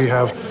 vacancies. We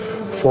have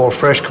 4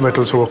 fresh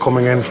committals who are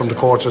coming in from the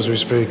courts as we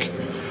speak.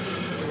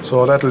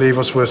 So that'll leave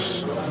us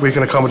with, we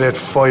can accommodate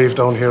 5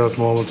 down here at the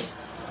moment.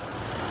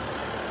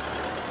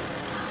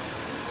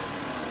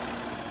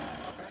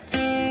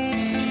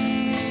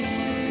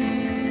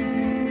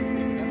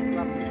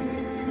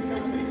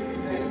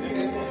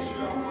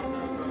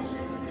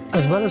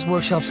 As well as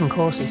workshops and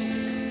courses,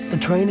 the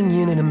training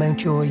unit in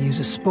Mountjoy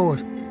uses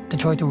sport to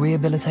try to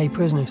rehabilitate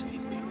prisoners.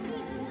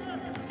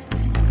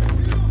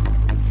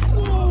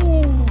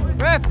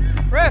 Ref!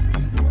 Ref!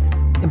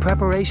 In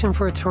preparation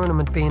for a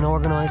tournament being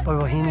organised by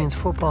Bohemians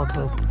Football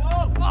Club,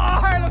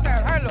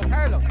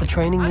 the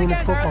training unit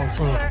football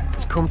team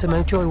has come to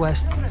Mountjoy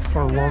West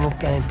for a warm-up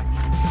game.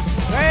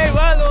 Very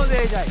well done,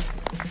 DJ.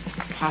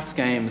 Pat's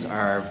games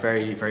are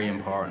very, very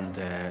important.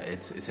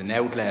 It's an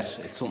outlet.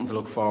 It's something to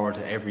look forward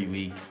to every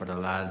week for the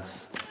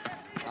lads.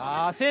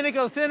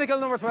 Cynical,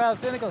 number 12,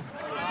 cynical.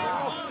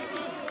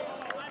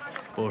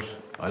 But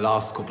I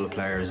lost a couple of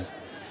players.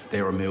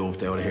 They were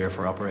moved out of here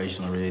for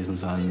operational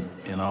reasons, and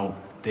you know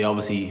they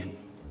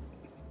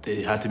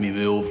had to be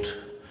moved.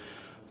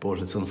 But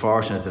it's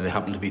unfortunate that they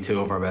happen to be two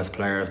of our best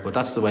players. But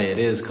that's the way it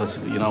is, because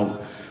you know,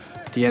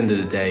 at the end of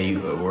the day,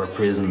 we're a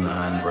prison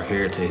and we're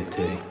here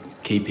to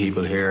keep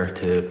people here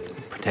to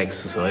protect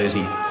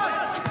society.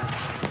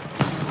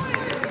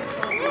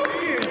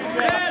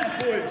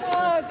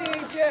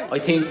 I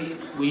think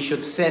we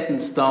should set in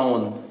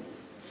stone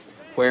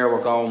where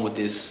we're going with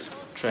this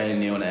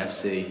training unit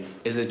FC.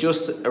 Is it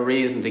just a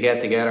reason to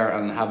get together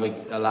and have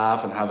a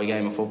laugh and have a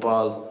game of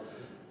football?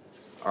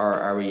 Or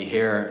are we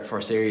here for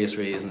serious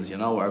reasons, you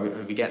know? Are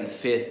we getting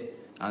fit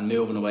and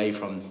moving away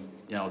from,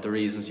 you know, the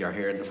reasons you're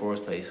here in the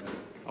first place?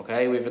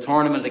 Okay, we have a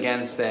tournament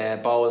against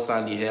Bows,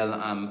 Sandy Hill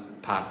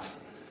and Pats.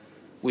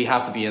 We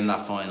have to be in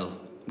that final.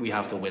 We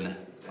have to win it,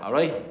 all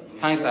right?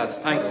 Thanks, lads,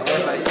 thanks.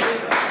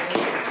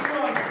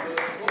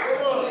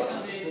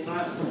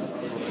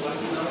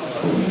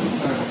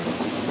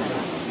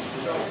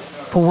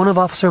 For one of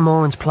Officer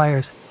Moran's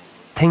players,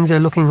 things are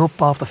looking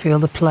up off the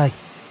field of play.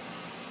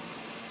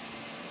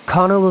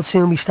 Connor will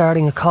soon be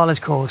starting a college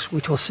course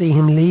which will see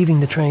him leaving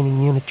the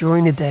training unit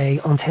during the day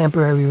on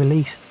temporary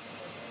release.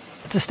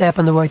 It's a step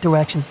in the right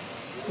direction,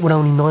 with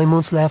only 9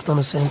 months left on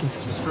his sentence.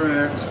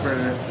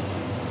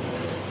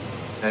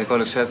 I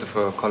got accepted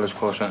for a college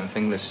course out in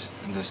Finglas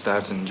and it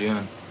starts in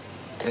June.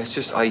 It's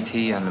just IT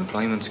and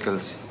employment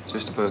skills,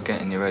 just about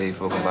getting you ready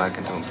for going back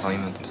into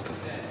employment and stuff.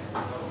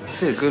 I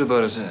feel good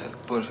about it,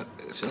 but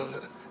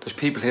there's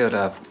people here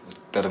that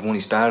have only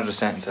started a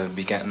sentence that would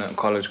be getting out in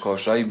college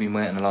course. I've been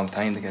waiting a long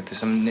time to get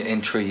this. I'm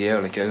in 3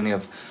 years, like I only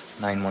have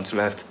 9 months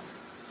left.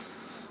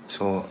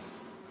 So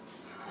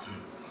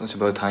it's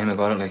about time I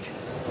got it, like.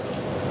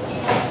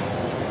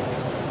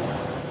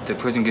 The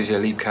prison gives you a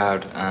leap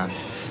card and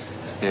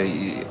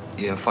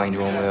you find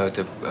your own way out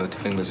to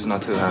Finglas. It's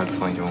not too hard to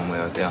find your own way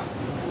out there.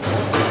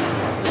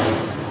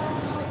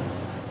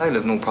 I'd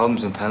have no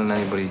problems in telling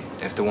anybody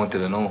if they wanted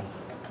to know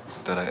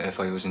that if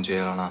I was in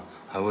jail or not.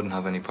 I wouldn't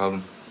have any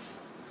problem.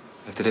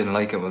 If they didn't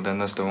like it, well then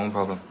that's their own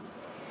problem.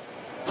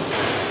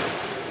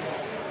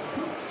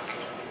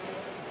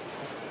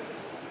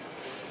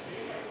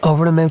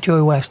 Over in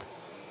Mountjoy West,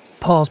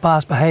 Paul's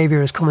past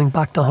behaviour is coming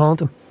back to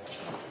haunt him.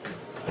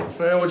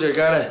 Where would you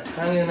get it?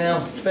 Hanging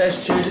now.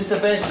 Best chair. This is the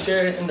best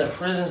chair in the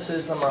prison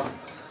system, man.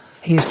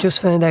 He has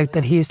just found out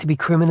that he is to be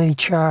criminally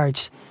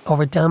charged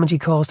over damage he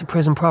caused to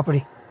prison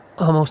property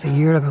almost a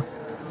year ago.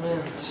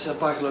 Man, sit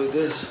back like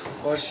this.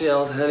 Watch the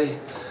old heady.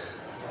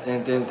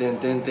 Din.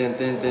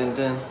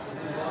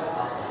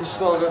 This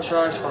guy got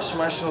charged for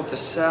smashing up the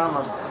cell,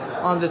 man.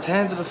 On the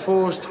 10th of the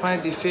 1st,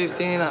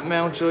 2015 at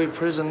Mountjoy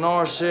Prison,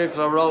 North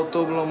Circular Road,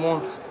 Dublin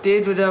 1.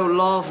 Did without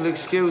lawful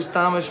excuse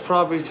damage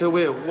property to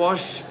it.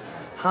 Wash,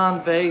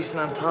 hand basin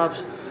and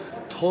taps,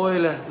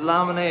 toilet,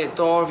 laminated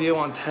door view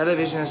on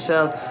television and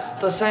cell.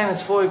 They're saying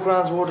it's £5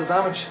 grand worth of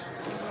damage.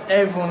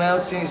 Everyone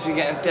else seems to be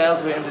getting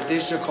dealt with in the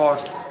district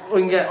court.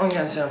 I'm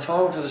getting sent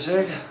forward to the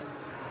circuit.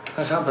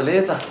 I can't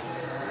believe that.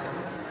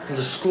 I'm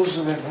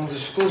disgusted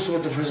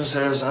with the prison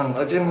service, and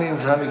I didn't even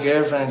tell my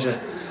girlfriend yet.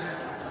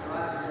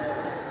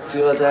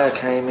 The other day I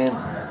came in,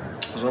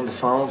 I was on the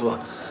phone to her,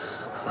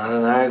 and I had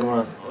an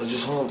argument. I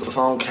just hung up the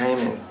phone, came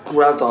in,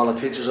 grabbed all the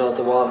pictures off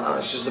the wall, and I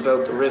was just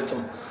about to rip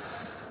them.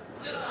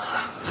 I said,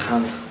 I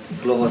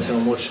can't love her too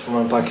much. I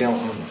went back out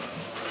and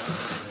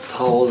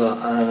told her,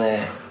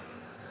 and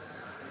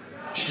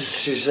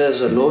she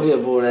says, I love you,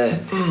 but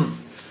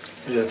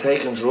if you're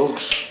taking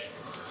drugs,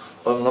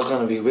 I'm not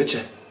going to be with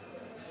you.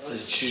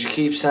 She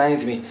keeps saying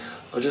to me,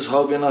 I just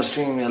hope you're not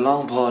stringing me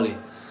along, Paulie.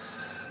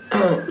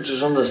 Which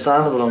is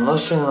understandable, I'm not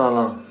stringing her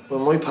along.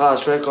 With my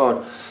past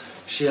record,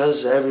 she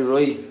has every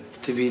right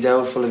to be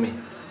doubtful of me,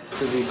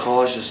 to be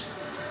cautious.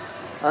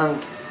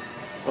 And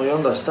I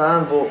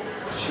understand, but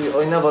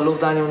I never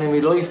loved anyone in my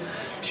life.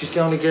 She's the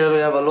only girl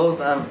I ever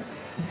loved, and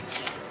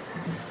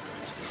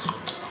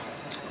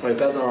I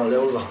bet her I'll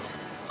lose her.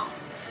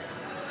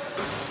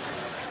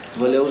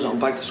 If I lose her, I'm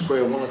back to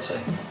square one, I'd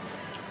say.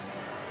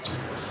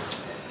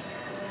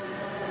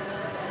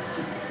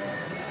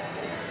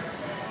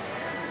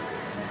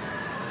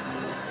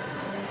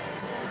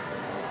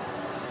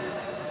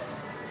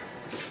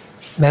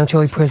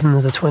 Mountjoy Prison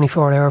is a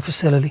 24-hour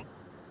facility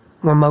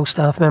where most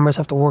staff members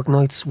have to work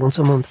nights once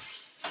a month.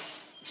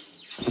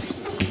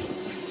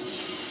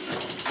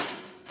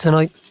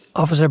 Tonight,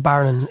 Officer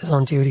Barron is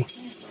on duty.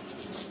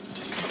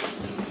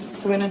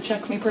 Go in and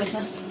check me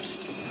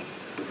prisoners.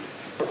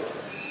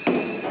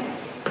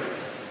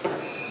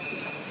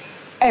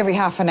 Every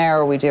half an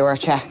hour we do our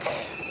check.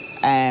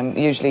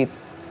 Usually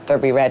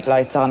there'll be red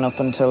lights on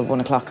up until 1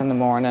 o'clock in the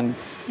morning.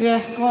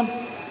 Yeah, go on.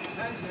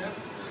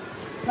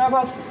 No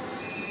problems.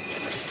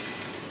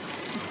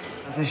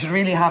 They should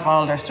really have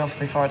all their stuff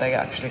before they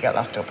actually get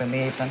locked up in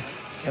the evening.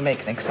 They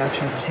make an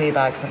exception for tea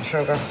bags and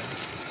sugar.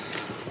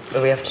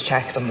 But we have to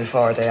check them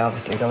before they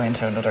obviously go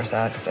into another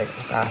cell because they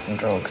could pass in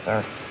drugs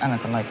or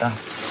anything like that.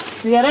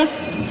 You get it?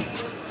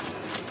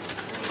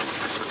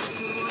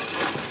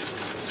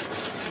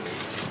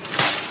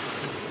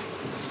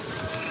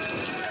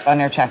 On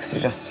your checks, you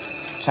just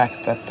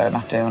check that they're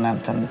not doing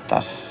anything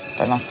that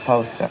they're not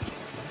supposed to.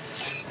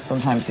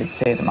 Sometimes you'd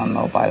see them on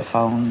mobile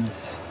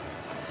phones,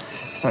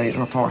 so you'd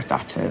report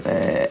that to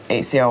the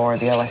ACO or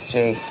the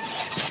OSG.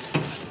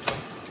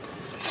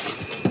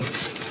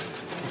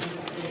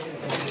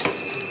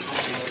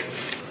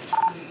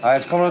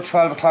 It's coming at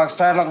 12 o'clock.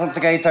 Start locking up the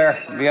gate there.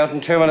 We'll be out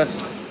in 2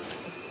 minutes.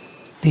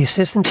 The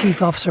Assistant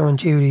Chief Officer on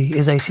duty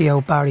is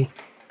ACO Barry.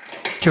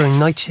 During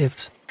night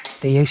shifts,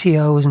 the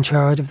ACO is in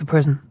charge of the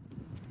prison.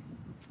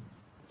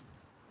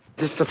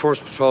 This is the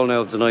first patrol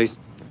now of the night.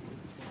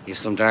 You have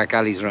some dark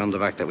alleys around the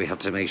back that we have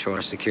to make sure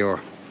are secure.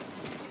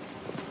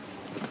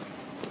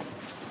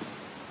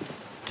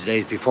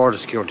 Today's before the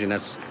security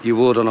nets, you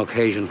would on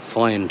occasion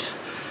find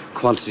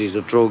quantities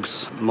of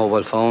drugs,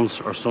 mobile phones,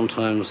 or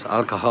sometimes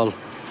alcohol,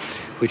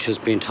 which has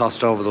been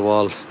tossed over the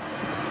wall.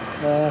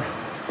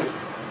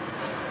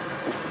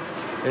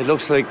 It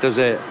looks like there's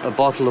a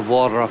bottle of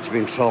water after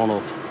being thrown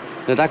up.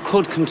 Now that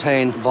could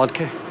contain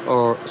vodka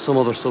or some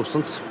other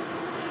substance,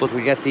 but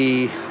we get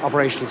the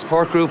operational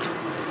support group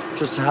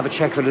just to have a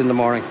check of it in the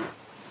morning.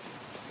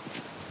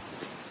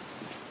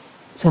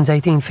 Since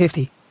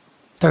 1850,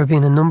 there have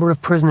been a number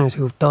of prisoners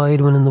who have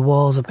died within the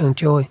walls of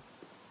Mountjoy.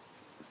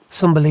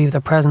 Some believe their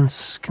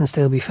presence can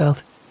still be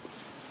felt.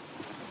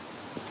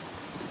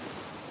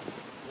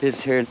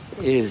 This here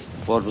is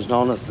what was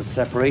known as the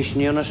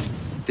separation unit.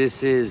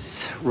 This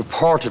is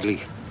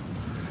reportedly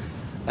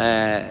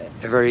a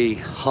very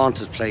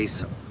haunted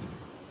place.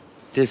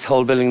 This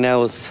whole building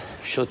now is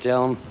shut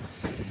down,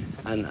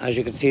 and as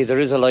you can see, there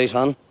is a light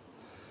on.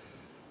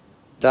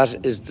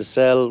 That is the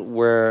cell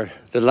where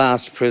the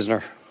last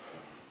prisoner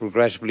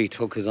regrettably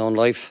took his own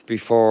life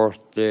before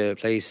the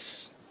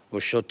place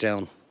was shut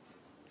down.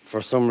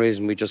 For some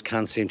reason, we just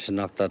can't seem to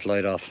knock that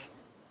light off.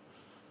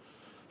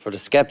 For the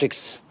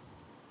skeptics,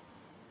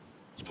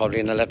 it's probably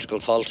an electrical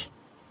fault.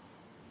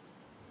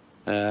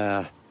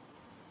 For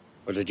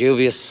the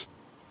dubious,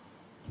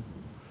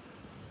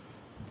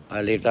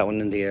 I'll leave that one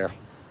in the air,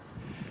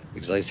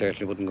 because I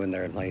certainly wouldn't go in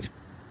there at night.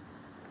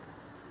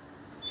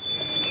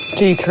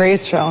 D3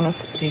 is showing up.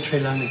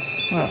 D3 landing.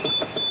 Well,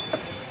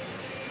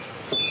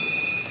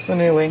 it's the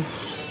new wing.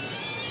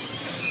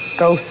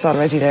 Ghosts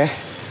already there.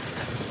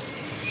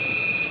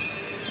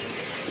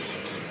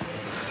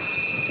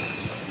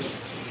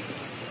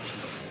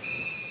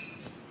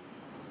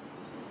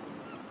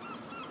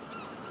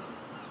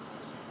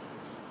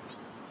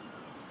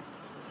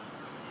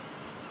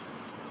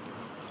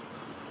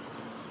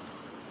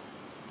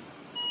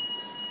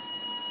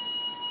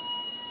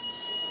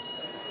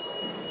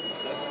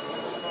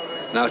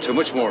 Now to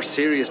much more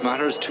serious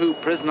matters. 2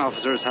 prison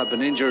officers have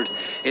been injured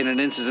in an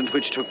incident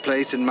which took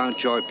place in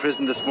Mountjoy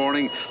Prison this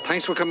morning.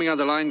 Thanks for coming on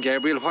the line,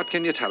 Gabriel. What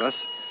can you tell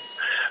us?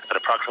 At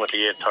approximately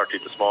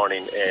 8:30 this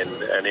morning in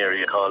an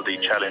area called the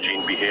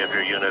Challenging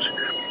Behaviour Unit,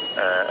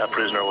 a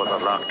prisoner was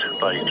unlocked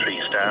by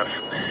 3 staff.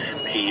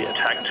 He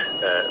attacked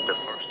the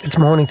first... It's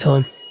morning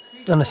time,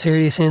 and a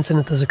serious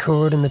incident has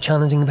occurred in the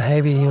Challenging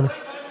Behaviour Unit.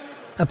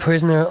 A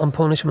prisoner on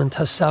punishment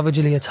has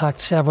savagely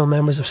attacked several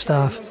members of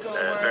staff.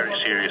 Very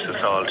serious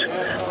assault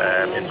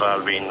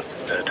involving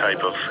a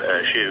type of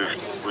shiv.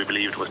 We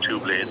believed was 2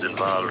 blades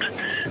involved,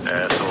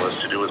 so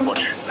as to do as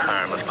much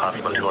harm as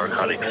possible to our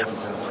colleagues.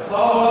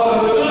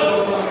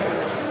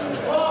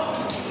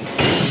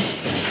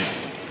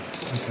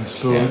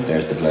 Yeah,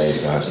 there's the blade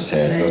across his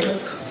head.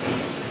 Look.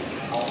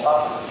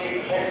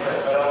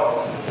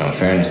 Now, in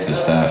fairness to the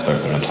staff,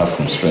 they're on top of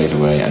him straight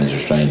away, and he's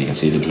restrained. You can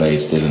see the blade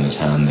still in his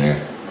hand there.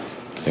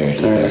 There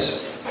it is.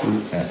 There.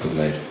 That's the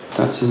blade.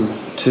 That's in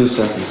 2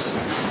 seconds.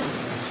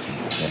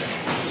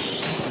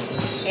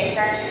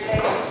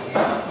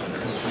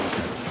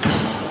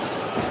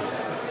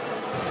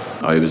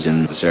 I was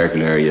in the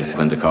circle area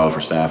when the call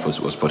for staff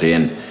was put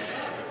in.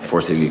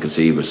 First thing you could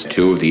see was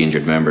 2 of the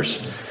injured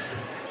members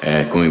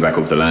coming back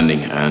up the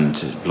landing,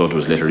 and blood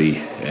was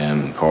literally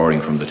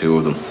pouring from the 2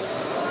 of them.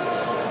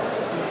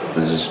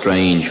 There's a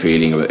strange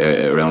feeling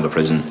around the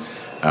prison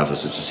after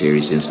such a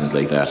serious incident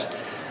like that.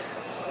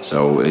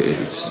 So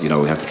it's, you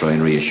know, we have to try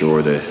and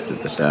reassure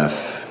the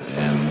staff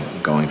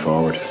going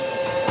forward.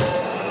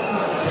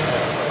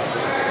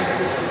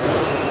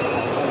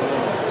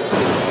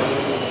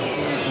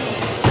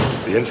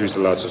 The injuries the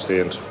lad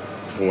sustained,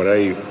 from what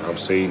I have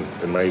seen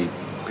in my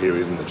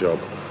period in the job,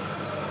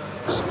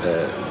 is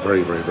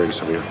very, very, very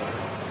severe.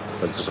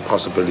 Like, there's a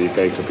possibility a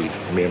guy could be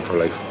maimed for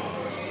life.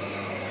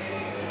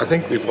 I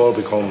think we've all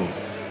become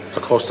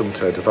accustomed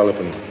to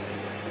developing,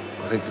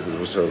 I think there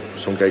was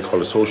some guy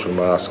called a social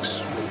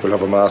masks. We'll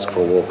have a mask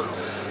for work,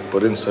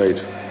 but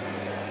inside,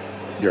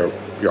 you're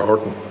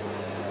hurting.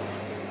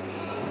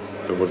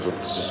 There's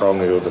a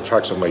song, you know, the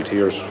tracks of my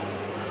tears.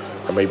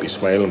 I might be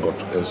smiling, but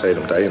inside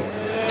I'm dying.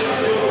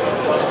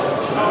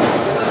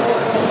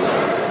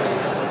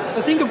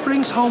 I think it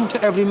brings home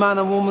to every man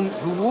and woman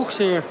who works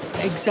here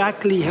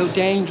exactly how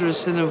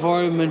dangerous an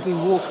environment we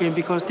work in,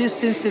 because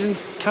this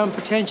incident can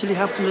potentially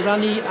happen at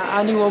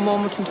any one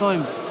moment in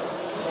time.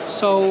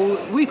 So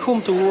we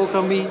come to work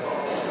and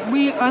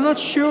we are not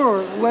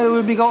sure whether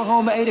we'll be going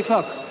home at 8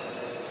 o'clock.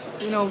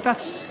 You know,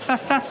 that's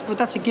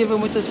a given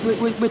with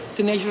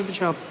the nature of the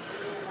job.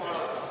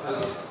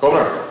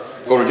 Governor,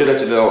 just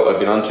let you know, I've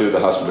been on to the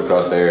hospital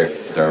across there.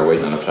 They're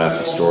waiting on a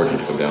plastic surgeon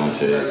to come down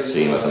to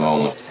see him at the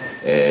moment.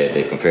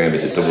 They've confirmed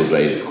it's a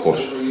double-bladed cut,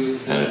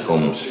 and it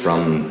comes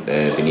from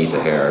beneath the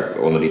hair,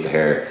 underneath the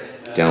hair,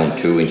 down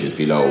 2 inches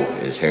below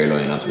his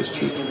hairline onto his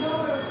cheek.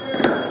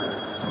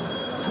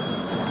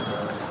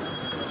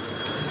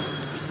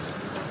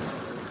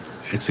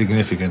 It's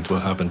significant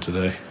what happened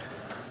today.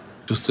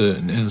 Just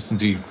an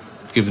innocently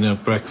giving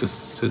out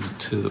breakfast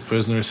to the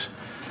prisoners,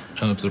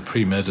 and it was a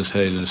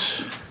premeditated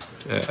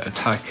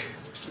attack.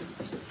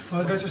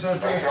 Well, get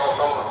yourself dressed.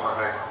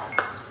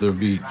 There'll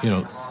be,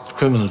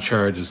 criminal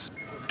charges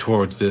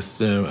towards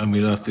this, and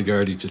we'll ask the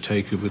Gardaí to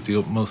take it with the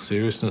utmost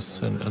seriousness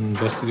and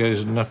investigate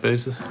it on that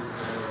basis.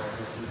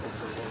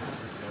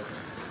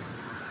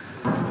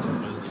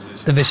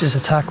 The vicious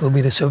attack will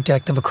be the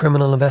subject of a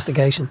criminal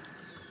investigation,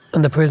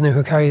 and the prisoner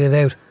who carried it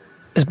out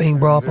is being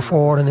brought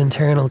before an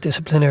internal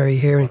disciplinary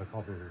hearing,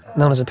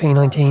 known as a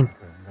P19.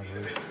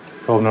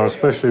 Governor, I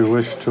especially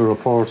wish to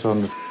report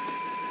on the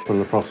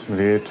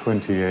approximately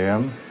 8:20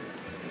 a.m.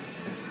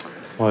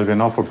 while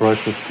being offered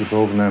breakfast, the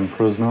above-named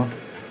prisoner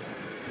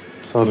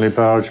suddenly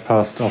barged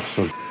past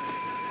Officer.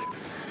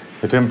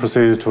 It then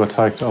proceeded to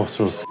attack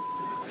Officers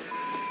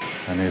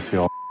and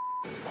ACO.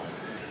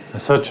 A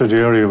search of the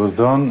area was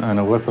done and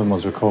a weapon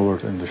was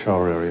recovered in the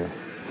shower area.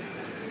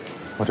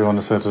 What do you want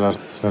to say to that?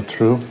 Is that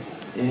true?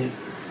 Yeah.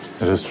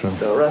 It is true.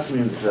 They're arresting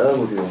me in the cell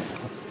with you.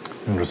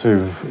 You'll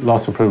receive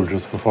lots of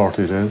privileges for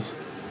 40 days.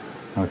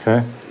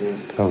 Okay? Yeah.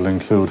 That will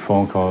include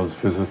phone calls,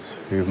 visits,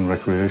 even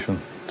recreation,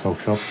 talk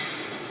shop.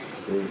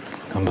 Yeah.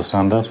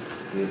 Understand that?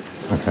 Yeah.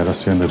 Okay,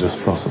 that's the end of this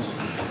process.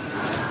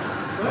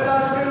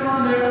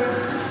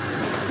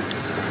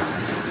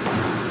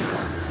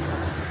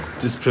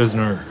 This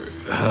prisoner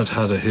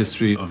had a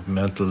history of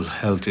mental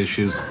health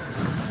issues.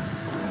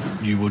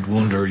 You would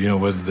wonder,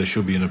 whether they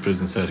should be in a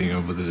prison setting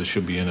or whether they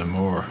should be in a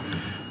more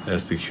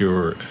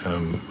secure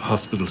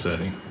hospital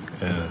setting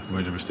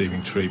where they're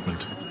receiving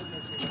treatment.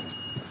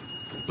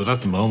 But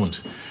at the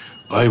moment,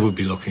 I would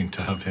be looking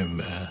to have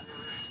him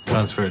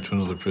transferred to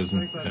another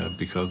prison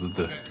because of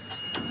the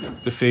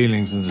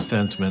feelings and the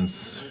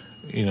sentiments,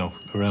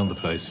 around the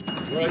place.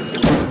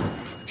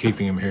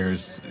 Keeping him here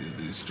is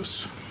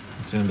just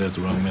send out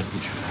the wrong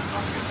message.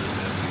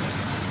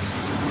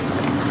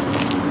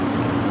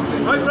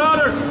 Right,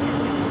 brothers!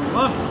 Come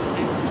on.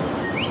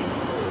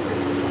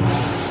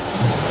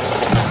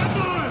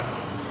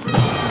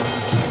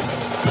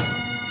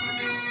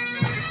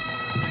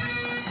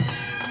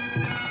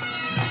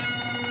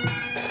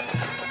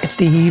 It's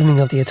the evening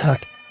of the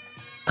attack,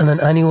 and an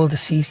annual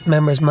deceased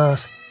members'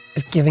 mass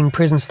is giving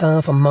prison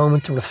staff a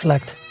moment to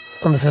reflect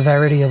on the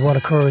severity of what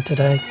occurred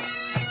today.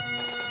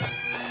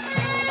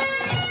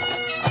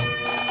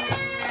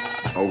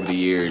 Over the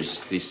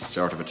years, this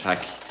sort of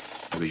attack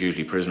was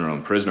usually prisoner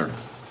on prisoner,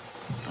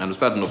 and it was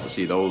bad enough to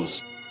see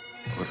those.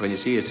 But when you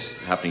see it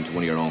happening to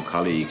one of your own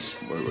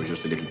colleagues, we're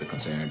just a little bit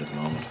concerned at the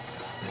moment.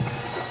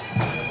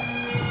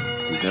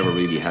 We've never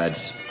really had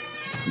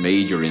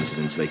major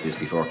incidents like this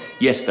before.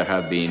 Yes, there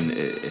have been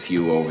a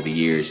few over the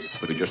years,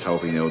 but we're just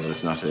hoping now that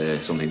it's not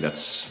something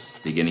that's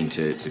beginning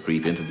to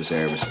creep into the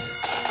service.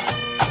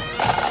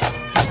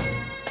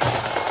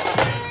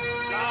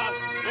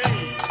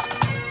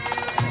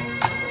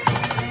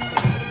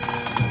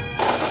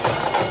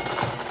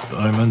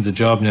 I'm on the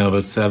job now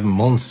about 7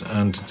 months,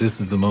 and this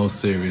is the most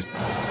serious.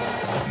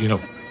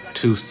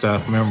 2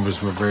 staff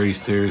members were very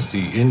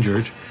seriously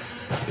injured.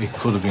 It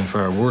could have been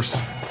far worse.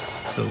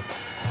 So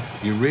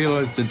you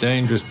realise the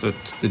dangers that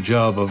the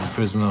job of a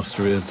prison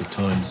officer is at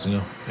times,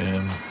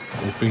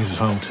 It brings it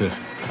home to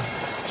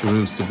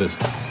roost a bit.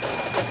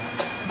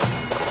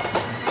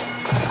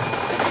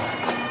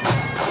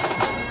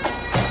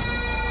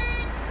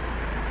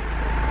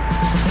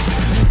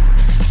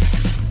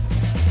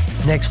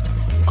 Next,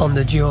 on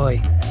The Joy.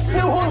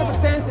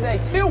 200% today,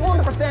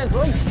 200%,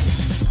 right?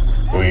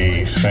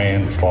 We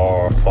screen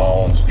for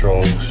phones,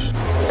 drugs.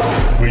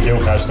 We do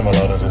catch them a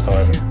lot of the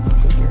time.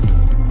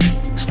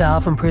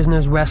 Staff and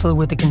prisoners wrestle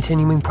with the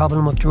continuing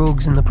problem of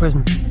drugs in the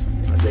prison.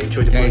 They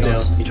tried to put it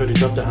down. He tried to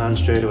drop the hand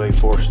straight away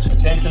first.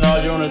 Attention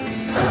all units.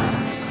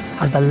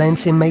 As the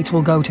lengths inmates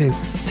will go to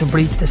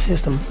breach the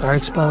system are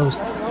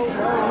exposed.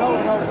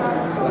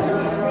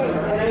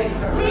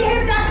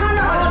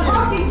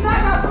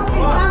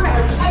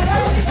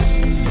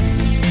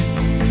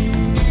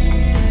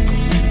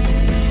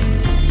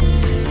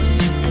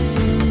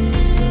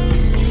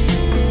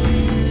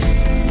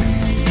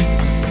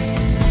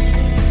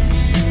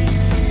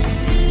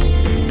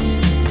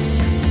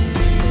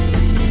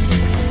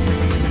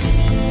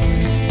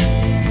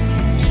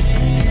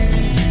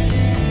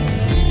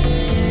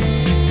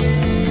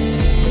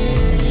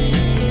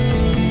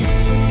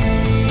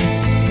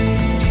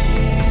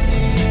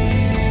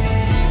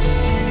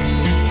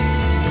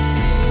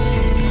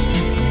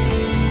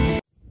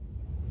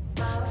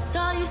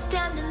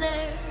 standing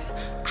there,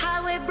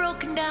 highway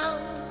broken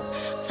down.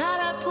 Thought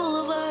I'd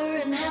pull over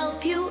and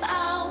help you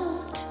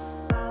out.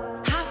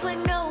 Halfway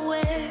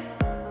nowhere,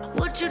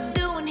 what you do?